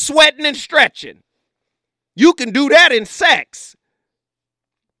just sweating and stretching. You can do that in sex.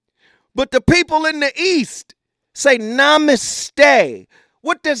 But the people in the East say namaste.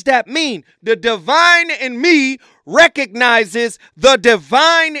 What does that mean? The divine in me recognizes the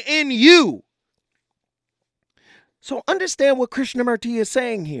divine in you. So understand what Krishnamurti is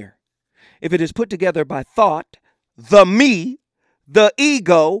saying here. If it is put together by thought, the me, the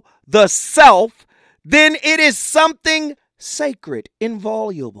ego, the self, then it is something sacred,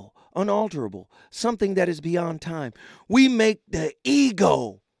 inviolable, unalterable, something that is beyond time. We make the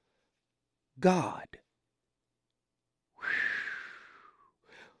ego God.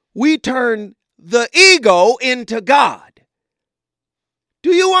 We turn the ego into God.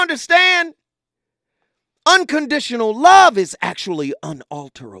 Do you understand? Unconditional love is actually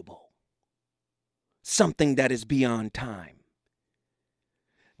unalterable, something that is beyond time.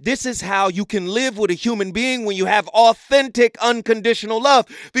 This is how you can live with a human being when you have authentic, unconditional love,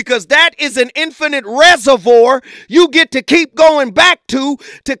 because that is an infinite reservoir you get to keep going back to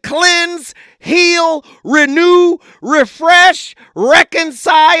cleanse, heal, renew, refresh,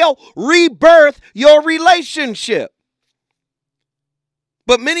 reconcile, rebirth your relationship.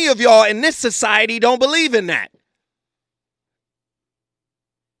 But many of y'all in this society don't believe in that.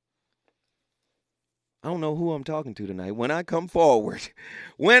 I don't know who I'm talking to tonight. When I come forward,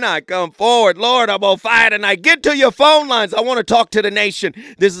 Lord, I'm on fire tonight. Get to your phone lines. I want to talk to the nation.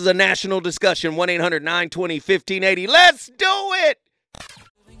 This is a national discussion. 1-800-920-1580. Let's do it.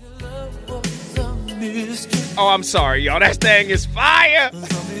 Oh, I'm sorry, y'all. That thing is fire.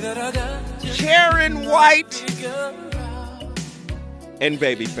 Karen White. and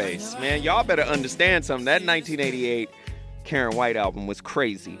Babyface. Man, y'all better understand something. That 1988 Karen White album was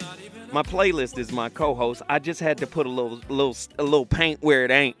crazy. My playlist is my co-host. I just had to put a little paint where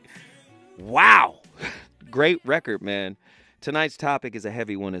it ain't. Wow. Great record, man. Tonight's topic is a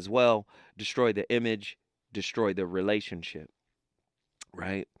heavy one as well. Destroy the image, destroy the relationship.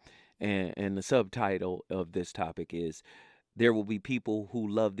 Right? And the subtitle of this topic is, there will be people who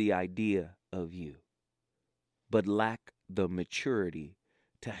love the idea of you, but lack the maturity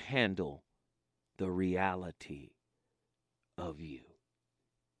to handle the reality of you.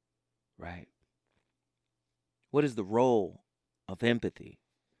 Right? What is the role of empathy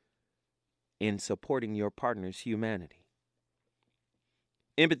in supporting your partner's humanity?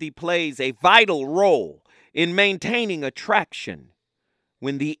 Empathy plays a vital role in maintaining attraction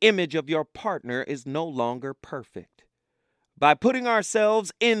when the image of your partner is no longer perfect. By putting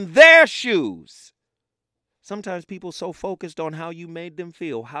ourselves in their shoes. Sometimes people so focused on how you made them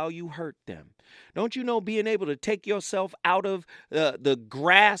feel, how you hurt them. Don't you know being able to take yourself out of the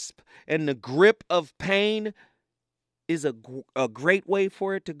grasp and the grip of pain is a great way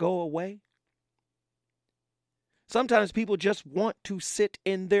for it to go away? Sometimes people just want to sit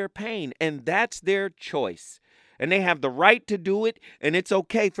in their pain, and that's their choice. And they have the right to do it, and it's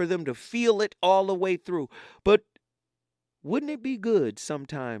okay for them to feel it all the way through. But wouldn't it be good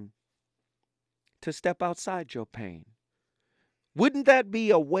sometime to step outside your pain? Wouldn't that be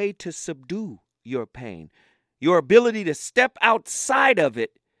a way to subdue your pain? Your ability to step outside of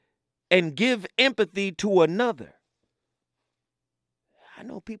it and give empathy to another. I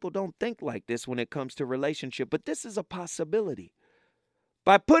know people don't think like this when it comes to relationship, but this is a possibility.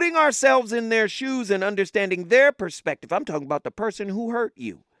 By putting ourselves in their shoes and understanding their perspective, I'm talking about the person who hurt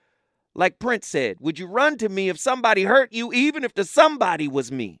you. Like Prince said, would you run to me if somebody hurt you, even if the somebody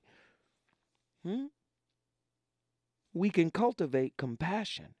was me? We can cultivate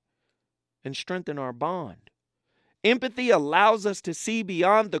compassion and strengthen our bond. Empathy allows us to see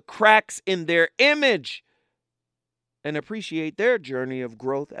beyond the cracks in their image and appreciate their journey of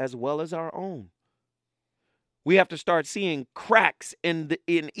growth as well as our own. We have to start seeing cracks in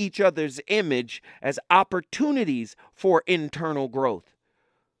each other's image as opportunities for internal growth,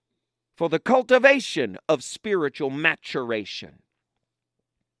 for the cultivation of spiritual maturation.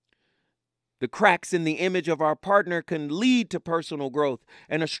 The cracks in the image of our partner can lead to personal growth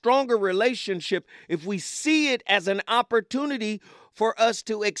and a stronger relationship if we see it as an opportunity for us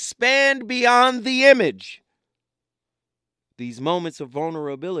to expand beyond the image. These moments of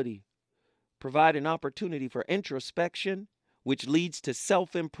vulnerability provide an opportunity for introspection, which leads to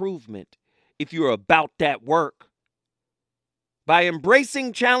self-improvement if you're about that work. By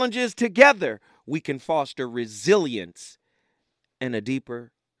embracing challenges together, we can foster resilience and a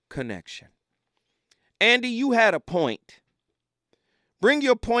deeper connection. Andy, you had a point. Bring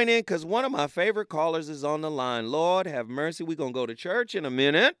your point in, because one of my favorite callers is on the line. Lord have mercy. We're going to go to church in a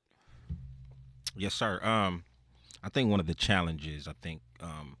minute. Yes, sir. I think one of the challenges,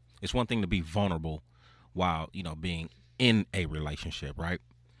 it's one thing to be vulnerable while, being in a relationship, right?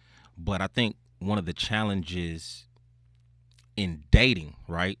 But I think one of the challenges in dating,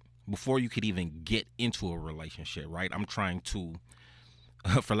 right, before you could even get into a relationship, right, I'm trying to,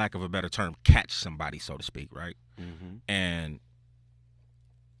 for lack of a better term, catch somebody, so to speak, right? Mm-hmm. And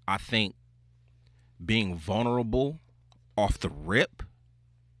I think being vulnerable off the rip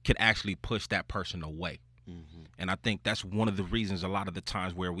can actually push that person away. Mm-hmm. And I think that's one of the reasons a lot of the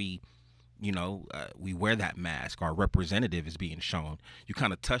times where we wear that mask, our representative is being shown. You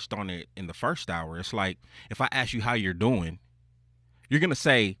kind of touched on it in the first hour. It's like, if I ask you how you're doing, you're going to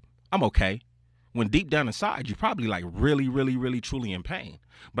say, I'm okay. When deep down inside, you're probably like really, really, really, truly in pain.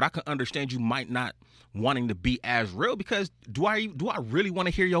 But I can understand you might not wanting to be as real, because do I really want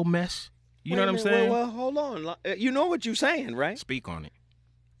to hear your mess? You know what I'm saying? Well, hold on. You know what you're saying, right? Speak on it.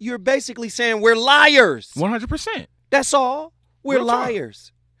 You're basically saying we're liars. 100%. That's all. We're Real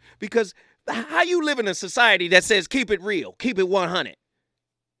liars. Because how you live in a society that says keep it real, keep it 100.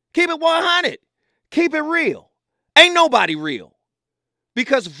 Keep it 100. Keep it real. Ain't nobody real.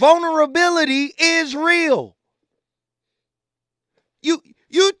 Because vulnerability is real.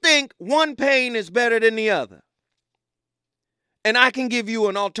 You think one pain is better than the other. And I can give you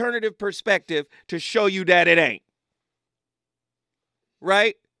an alternative perspective to show you that it ain't.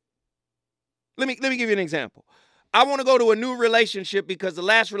 Right? Let me give you an example. I want to go to a new relationship because the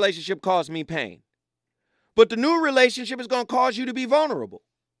last relationship caused me pain. But the new relationship is going to cause you to be vulnerable.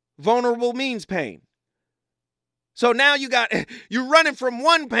 Vulnerable means pain. So now you're running from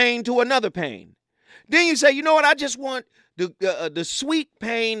one pain to another pain. Then you say, you know what? I just want the sweet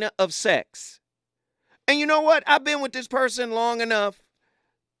pain of sex. And you know what? I've been with this person long enough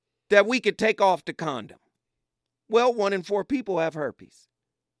that we could take off the condom. Well, 1 in 4 people have herpes.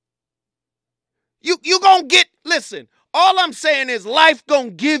 You gonna get, listen, all I'm saying is life gonna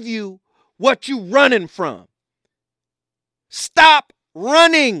give you what you running from. Stop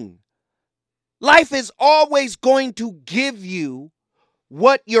running. Life is always going to give you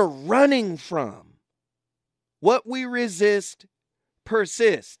what you're running from. What we resist,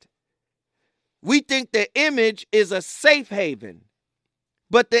 persist. We think the image is a safe haven,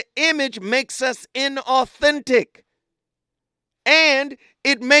 but the image makes us inauthentic. And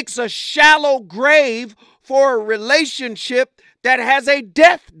it makes a shallow grave for a relationship that has a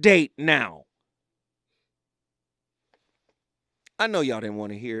death date now. I know y'all didn't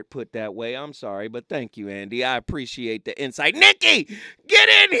want to hear it put that way. I'm sorry, but thank you, Andy. I appreciate the insight. Nikki, get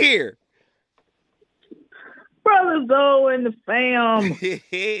in here. Brother Zoe and the fam.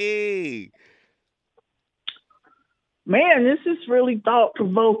 Hey. Man, this is really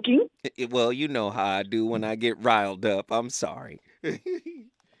thought-provoking. Well, you know how I do when I get riled up. I'm sorry.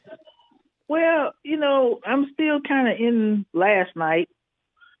 Well, you know, I'm still kind of in last night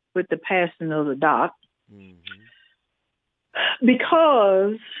with the passing of the doc. Mm-hmm.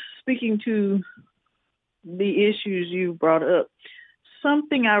 Because, speaking to the issues you brought up,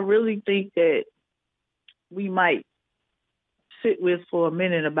 something I really think that we might sit with for a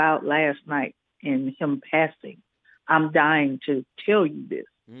minute about last night and him passing. I'm dying to tell you this.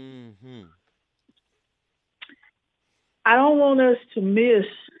 Mm-hmm. I don't want us to miss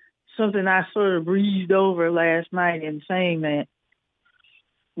something I sort of breezed over last night in saying that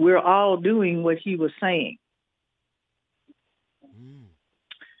we're all doing what he was saying.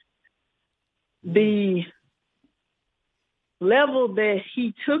 The level that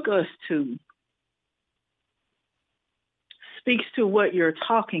he took us to speaks to what you're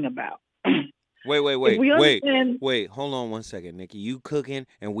talking about. Wait. Hold on 1 second, Nikki. You cooking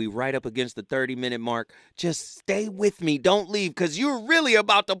and we right up against the 30-minute mark. Just stay with me. Don't leave, because you're really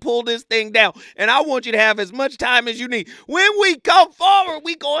about to pull this thing down. And I want you to have as much time as you need. When we come forward,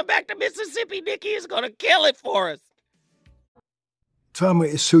 we going back to Mississippi. Nikki is going to kill it for us. Trauma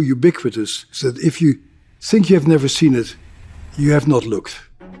is so ubiquitous that if you think you have never seen it, you have not looked.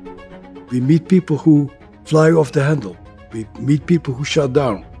 We meet people who fly off the handle. We meet people who shut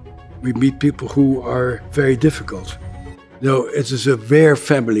down. We meet people who are very difficult. No, it is a rare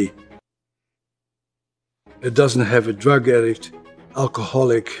family. It doesn't have a drug addict,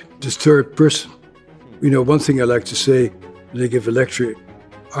 alcoholic, disturbed person. You know, one thing I like to say when I give a lecture,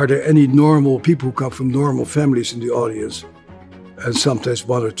 are there any normal people who come from normal families in the audience? And sometimes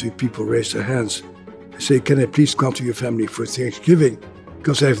 1 or 2 people raise their hands. I say, can I please come to your family for Thanksgiving?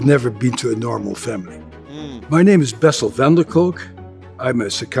 Because I've never been to a normal family. My name is Bessel van der Kolk. I'm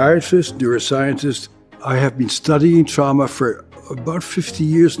a psychiatrist, neuroscientist. I have been studying trauma for about 50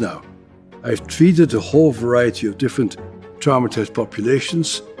 years now. I've treated a whole variety of different traumatized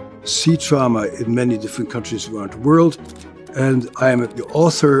populations, see trauma in many different countries around the world, and I am the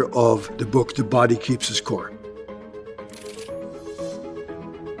author of the book, The Body Keeps the Score.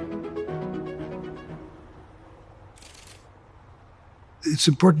 It's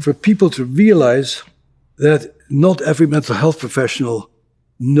important for people to realize that not every mental health professional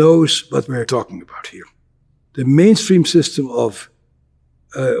knows what we're talking about here. The mainstream system of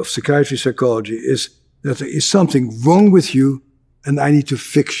psychiatry, psychology is that there is something wrong with you and I need to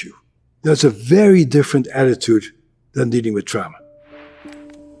fix you. That's a very different attitude than dealing with trauma.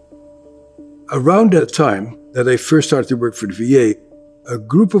 Around that time that I first started to work for the VA, a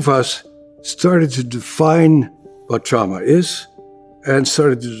group of us started to define what trauma is and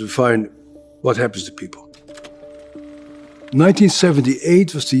started to define what happens to people.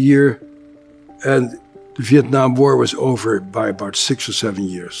 1978 was the year, and the Vietnam War was over by about 6 or 7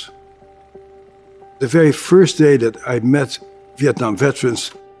 years. The very first day that I met Vietnam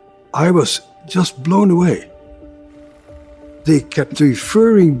veterans, I was just blown away. They kept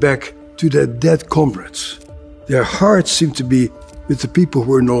referring back to their dead comrades. Their hearts seemed to be with the people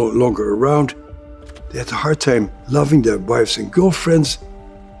who were no longer around. They had a hard time loving their wives and girlfriends.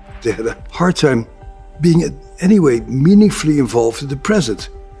 They had a hard time being in any way meaningfully involved in the present.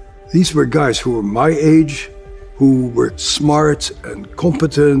 These were guys who were my age, who were smart and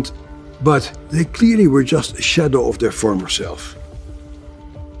competent, but they clearly were just a shadow of their former self.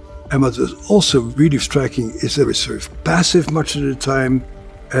 And what was also really striking is they were sort of passive much of the time,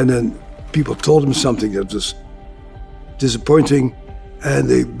 and then people told them something that was disappointing, and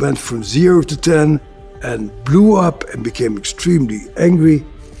they went from 0 to 10 and blew up and became extremely angry.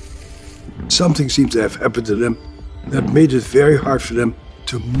 Something seemed to have happened to them that made it very hard for them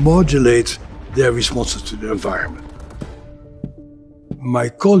to modulate their responses to the environment. my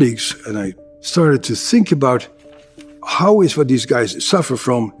colleagues and I started to think about how is what these guys suffer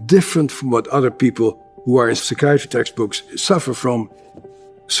from different from what other people who are in psychiatry textbooks suffer from.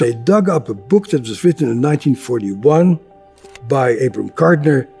 So I dug up a book that was written in 1941 by Abram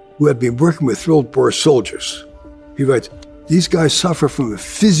Gardner, who had been working with world war soldiers. He writes, these guys suffer from a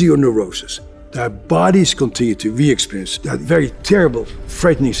physioneurosis. Their bodies continue to re-experience that very terrible,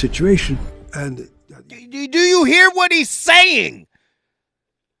 frightening situation. And do you hear what he's saying?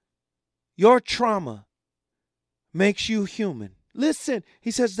 Your trauma makes you human. Listen,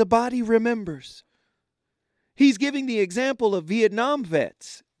 he says the body remembers. He's giving the example of Vietnam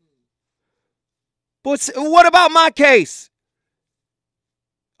vets. But what about my case?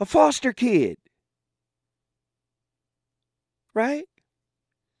 A foster kid. Right?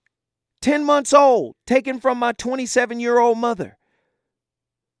 10 months old, taken from my 27-year-old mother.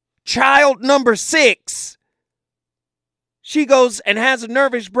 Child number 6. She goes and has a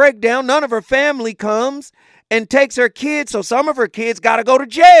nervous breakdown. None of her family comes and takes her kids, so some of her kids got to go to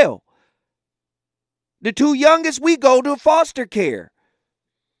jail. The 2 youngest, we go to foster care.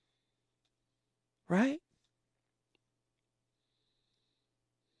 Right?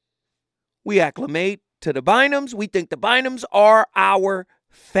 We acclimate to the Bynums. We think the Bynums are our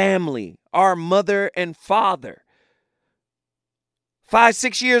family, our mother and father. 5,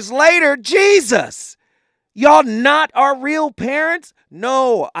 6 years later, Jesus, y'all not our real parents?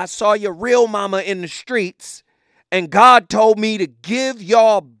 No, I saw your real mama in the streets, and God told me to give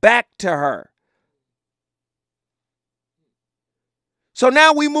y'all back to her. So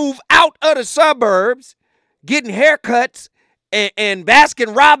now we move out of the suburbs, getting haircuts and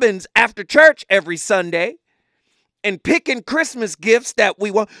Baskin Robbins after church every Sunday and picking Christmas gifts that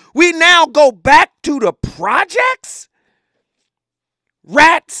we want. We now go back to the projects?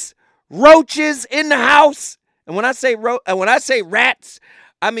 Rats, roaches in the house. And when I say rats,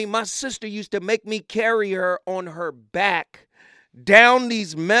 I mean my sister used to make me carry her on her back down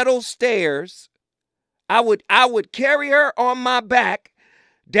these metal stairs. I would carry her on my back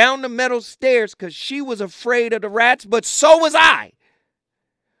down the metal stairs because she was afraid of the rats, but so was I.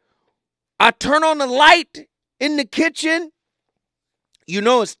 I turn on the light in the kitchen. You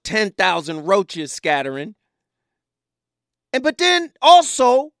know it's 10,000 roaches scattering. But then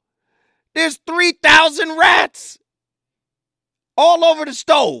also, there's 3,000 rats all over the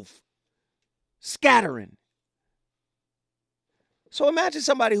stove, scattering. So imagine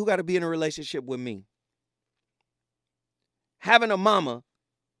somebody who got to be in a relationship with me, having a mama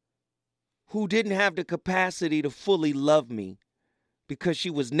who didn't have the capacity to fully love me because she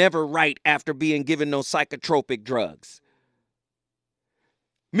was never right after being given those psychotropic drugs.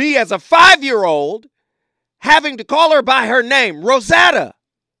 Me as a 5-year-old having to call her by her name, Rosetta.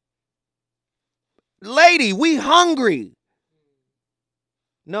 Lady, we hungry.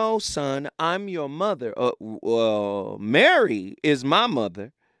 No, son, I'm your mother. Mary is my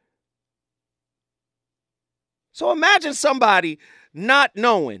mother. So imagine somebody not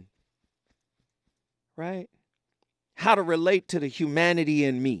knowing, right, how to relate to the humanity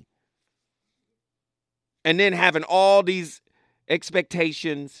in me. And then having all these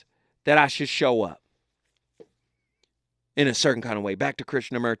expectations that I should show up in a certain kind of way. Back to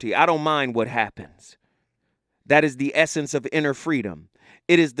Krishnamurti. I don't mind what happens. That is the essence of inner freedom.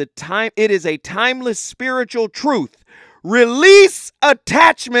 It is a timeless spiritual truth. Release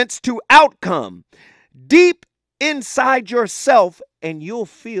attachments to outcome deep inside yourself, and you'll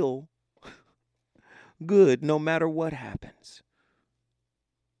feel good no matter what happens.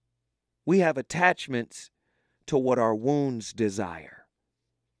 We have attachments to what our wounds desire,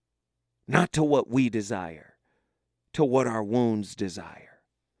 not to what we desire, to what our wounds desire.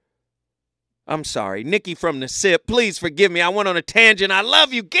 I'm sorry. Nikki from the SIP, please forgive me. I went on a tangent. I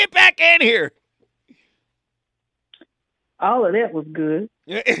love you. Get back in here. All of that was good.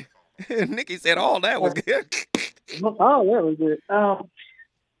 Nikki said all that was good. All that was good.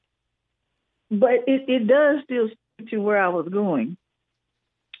 But it does still speak to where I was going.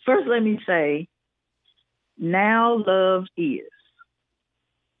 First, let me say, now love is.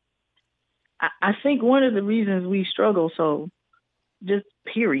 I think one of the reasons we struggle so, just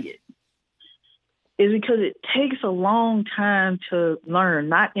period, is because it takes a long time to learn,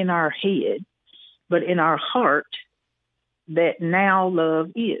 not in our head, but in our heart, that now love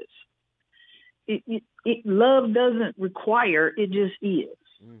is. Love doesn't require, it just is.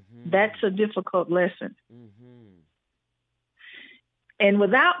 Mm-hmm. That's a difficult lesson. Mm-hmm. And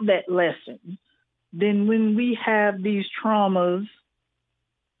without that lesson, then when we have these traumas,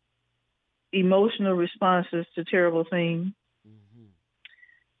 emotional responses to terrible things, mm-hmm.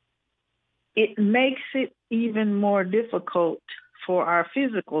 it makes it even more difficult for our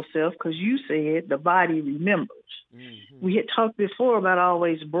physical self, because you said the body remembers. Mm-hmm. We had talked before about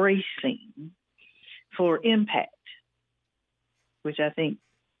always bracing for impact, which I think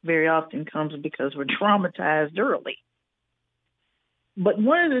very often comes because we're traumatized early. But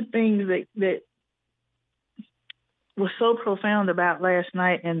one of the things that was so profound about last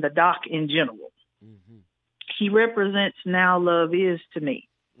night and the doc in general, mm-hmm. he represents Now Love Is to me,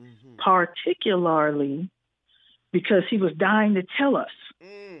 mm-hmm. particularly because he was dying to tell us.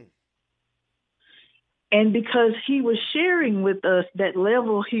 Mm. And because he was sharing with us that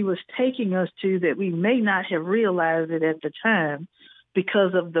level he was taking us to that we may not have realized it at the time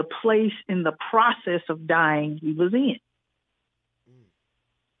because of the place in the process of dying he was in.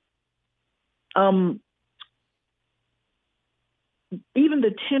 Even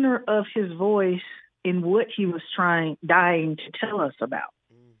the tenor of his voice in what he was dying to tell us about.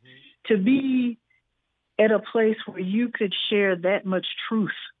 Mm-hmm. To be at a place where you could share that much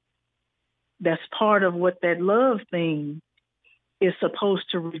truth, that's part of what that love thing is supposed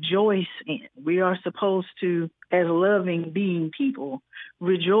to rejoice in. We are supposed to, as loving being people,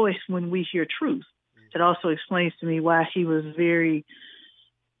 rejoice when we hear truth. It also explains to me why he was very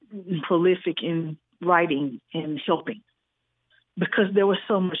prolific in writing and helping, because there was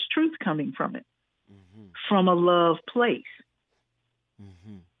so much truth coming from it, mm-hmm. from a love place.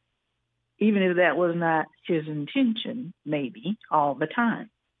 Mm-hmm. Even if that was not his intention, maybe, all the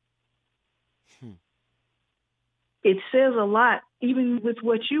time. It says a lot, even with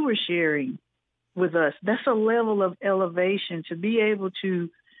what you were sharing with us. That's a level of elevation to be able to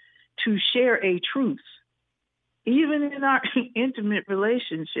share a truth, even in our intimate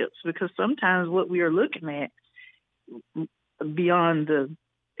relationships, because sometimes what we are looking at beyond the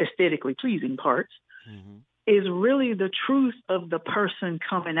aesthetically pleasing parts mm-hmm. is really the truth of the person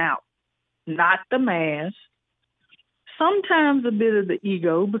coming out, not the mask. Sometimes a bit of the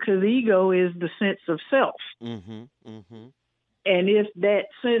ego, because ego is the sense of self. Mm-hmm, mm-hmm. And if that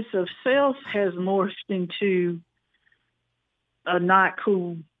sense of self has morphed into a not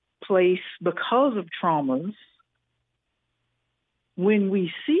cool place because of traumas, when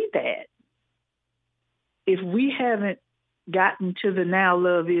we see that, if we haven't gotten to the Now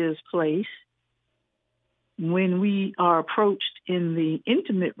Love Is place, when we are approached in the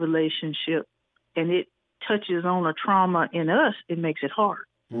intimate relationship and it touches on a trauma in us, it makes it hard.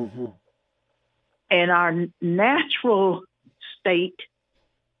 Mm-hmm. And our natural state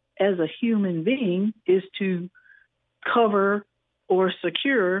as a human being is to cover or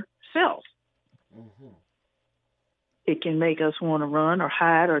secure self. Mm-hmm. It can make us want to run or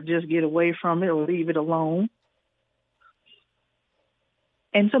hide or just get away from it or leave it alone.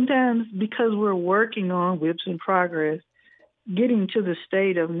 And sometimes because we're working on whips in progress, getting to the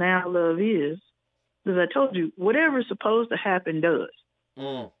state of Now Love Is, because I told you, whatever's supposed to happen does.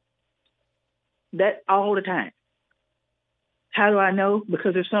 Mm. That all the time. How do I know?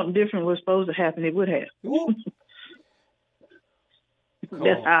 Because if something different was supposed to happen, it would have.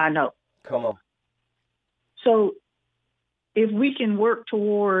 That's how I know. Come on. So if we can work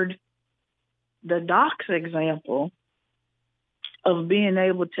toward the doc's example of being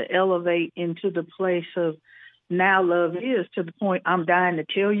able to elevate into the place of Now Love Is, to the point I'm dying to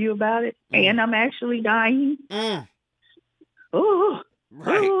tell you about it, and I'm actually dying. Mm. Oh,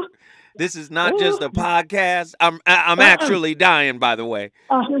 right. Oh, this is not just a podcast. I'm actually dying, by the way.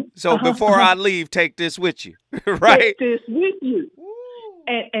 So before I leave, take this with you, right? Take this with you.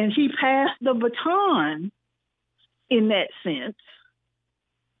 And he passed the baton in that sense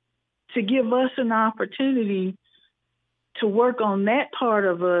to give us an opportunity to work on that part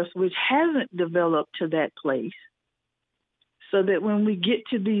of us which hasn't developed to that place, so that when we get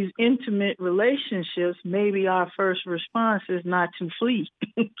to these intimate relationships, maybe our first response is not to flee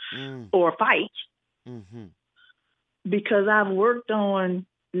or fight. Mm-hmm. Because I've worked on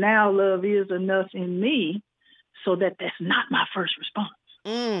Now Love Is enough in me so that that's not my first response.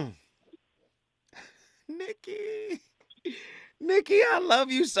 Nikki, I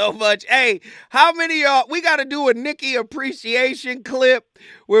love you so much. Hey, how many of y'all, we got to do a Nikki appreciation clip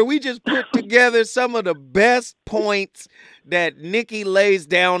where we just put together some of the best points that Nikki lays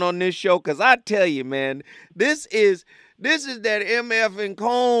down on this show. Because I tell you, man, this is that MF and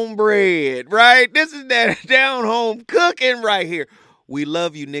cornbread, right? This is that down home cooking right here. We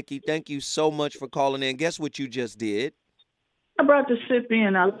love you, Nikki. Thank you so much for calling in. Guess what you just did? I brought the sip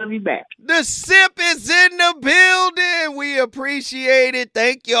in. I love you back. The sip is in the building. We appreciate it.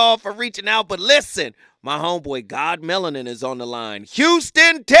 Thank y'all for reaching out. But listen, my homeboy God Melanin is on the line.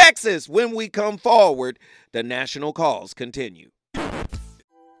 Houston, Texas. When we come forward, the national calls continue.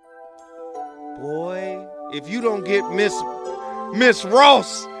 Boy, if you don't get Miss Miss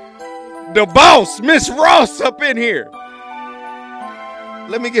Ross, the boss, Miss Ross up in here.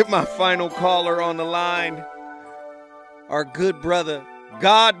 Let me get my final caller on the line. Our good brother,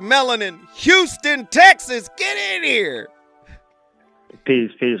 God Melanin, Houston, Texas. Get in here.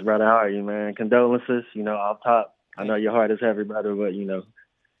 Peace, brother. How are you, man? Condolences, off top. I know your heart is heavy, brother, but,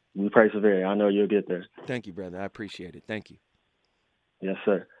 we persevere. I know you'll get there. Thank you, brother. I appreciate it. Thank you. Yes,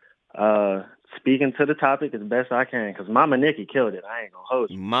 sir. Speaking to the topic as best I can, because Mama Nikki killed it. I ain't going to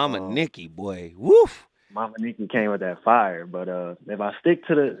hold you. Mama Nikki, boy. Woof. Mama Nikki came with that fire. But if I stick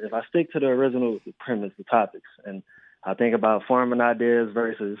to the original premise, the topics, and I think about forming ideas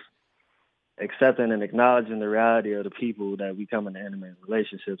versus accepting and acknowledging the reality of the people that we come into intimate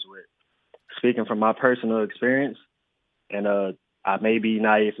relationships with. Speaking from my personal experience, and I may be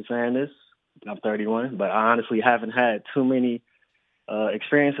naive for saying this, I'm 31, but I honestly haven't had too many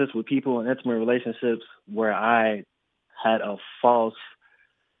experiences with people in intimate relationships where I had a false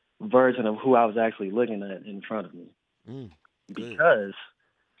version of who I was actually looking at in front of me. Because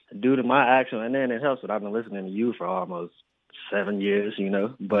due to my action, and then it helps that I've been listening to you for almost 7 years,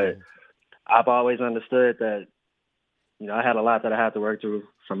 but I've always understood that, I had a lot that I had to work through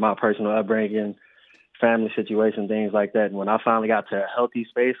from my personal upbringing, family situation, things like that. And when I finally got to a healthy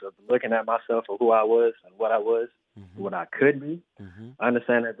space of looking at myself for who I was and what I was, what I could be, I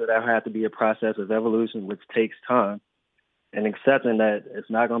understand that there had to be a process of evolution, which takes time, and accepting that it's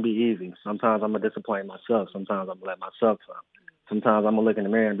not going to be easy. Sometimes I'm going to disappoint myself. Sometimes I'm going to let myself down. Sometimes I'm going to look in the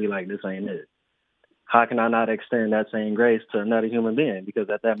mirror and be like, this ain't it. How can I not extend that same grace to another human being? Because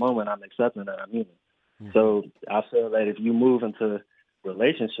at that moment, I'm accepting that I'm human. So I feel that if you move into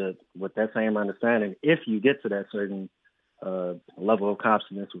relationship with that same understanding, if you get to that certain level of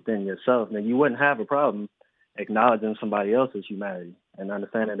confidence within yourself, then you wouldn't have a problem acknowledging somebody else's humanity and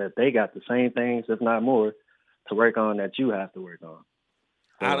understanding that they got the same things, if not more, to work on that you have to work on.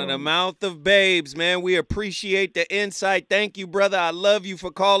 Out of the mouth of babes, man. We appreciate the insight. Thank you, brother. I love you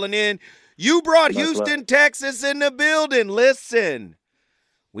for calling in. You brought Houston, Texas in the building. Listen,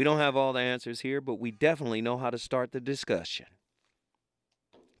 we don't have all the answers here, but we definitely know how to start the discussion.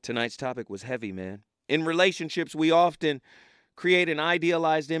 Tonight's topic was heavy, man. In relationships, we often create an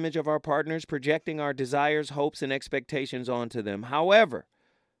idealized image of our partners, projecting our desires, hopes, and expectations onto them. However,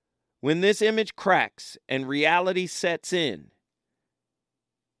 when this image cracks and reality sets in,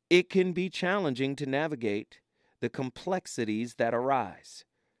 it can be challenging to navigate the complexities that arise.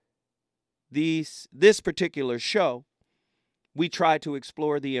 This particular show, we try to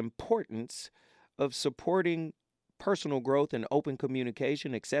explore the importance of supporting personal growth and open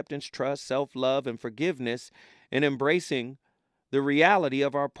communication, acceptance, trust, self-love, and forgiveness, and embracing the reality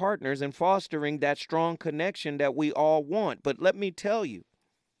of our partners and fostering that strong connection that we all want. But let me tell you,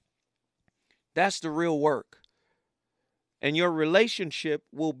 that's the real work. And your relationship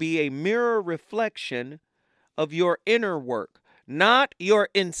will be a mirror reflection of your inner work, not your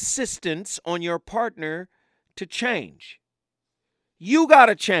insistence on your partner to change. You got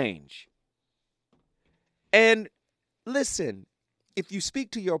to change. And listen, if you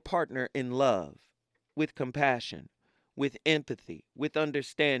speak to your partner in love, with compassion, with empathy, with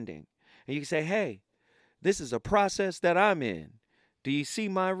understanding, and you say, hey, this is a process that I'm in. Do you see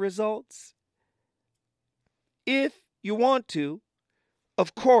my results? If you want to,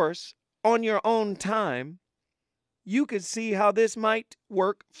 of course, on your own time, you can see how this might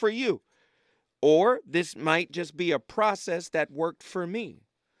work for you. Or this might just be a process that worked for me.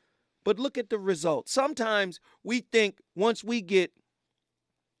 But look at the results. Sometimes we think once we get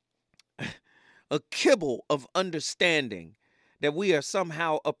a kibble of understanding that we are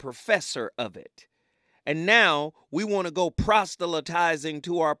somehow a professor of it. And now we want to go proselytizing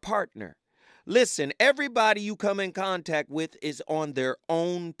to our partner. Listen, everybody you come in contact with is on their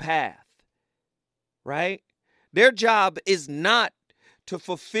own path, right? Their job is not to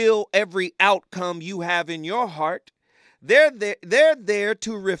fulfill every outcome you have in your heart. They're there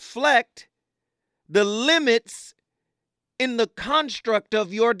to reflect the limits in the construct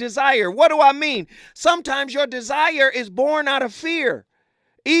of your desire. What do I mean? Sometimes your desire is born out of fear,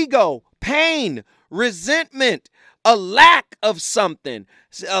 ego, pain, resentment, a lack of something,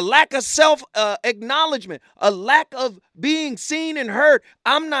 a lack of self-acknowledgement, a lack of being seen and heard.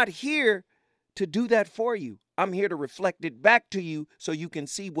 I'm not here to do that for you. I'm here to reflect it back to you so you can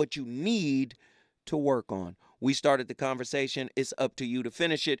see what you need to work on. We started the conversation. It's up to you to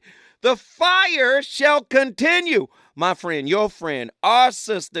finish it. The fire shall continue. My friend, your friend, our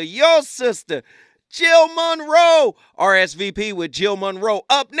sister, your sister, Jill Monroe, RSVP with Jill Monroe.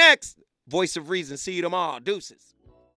 Up next, Voice of Reason. See you tomorrow. Deuces.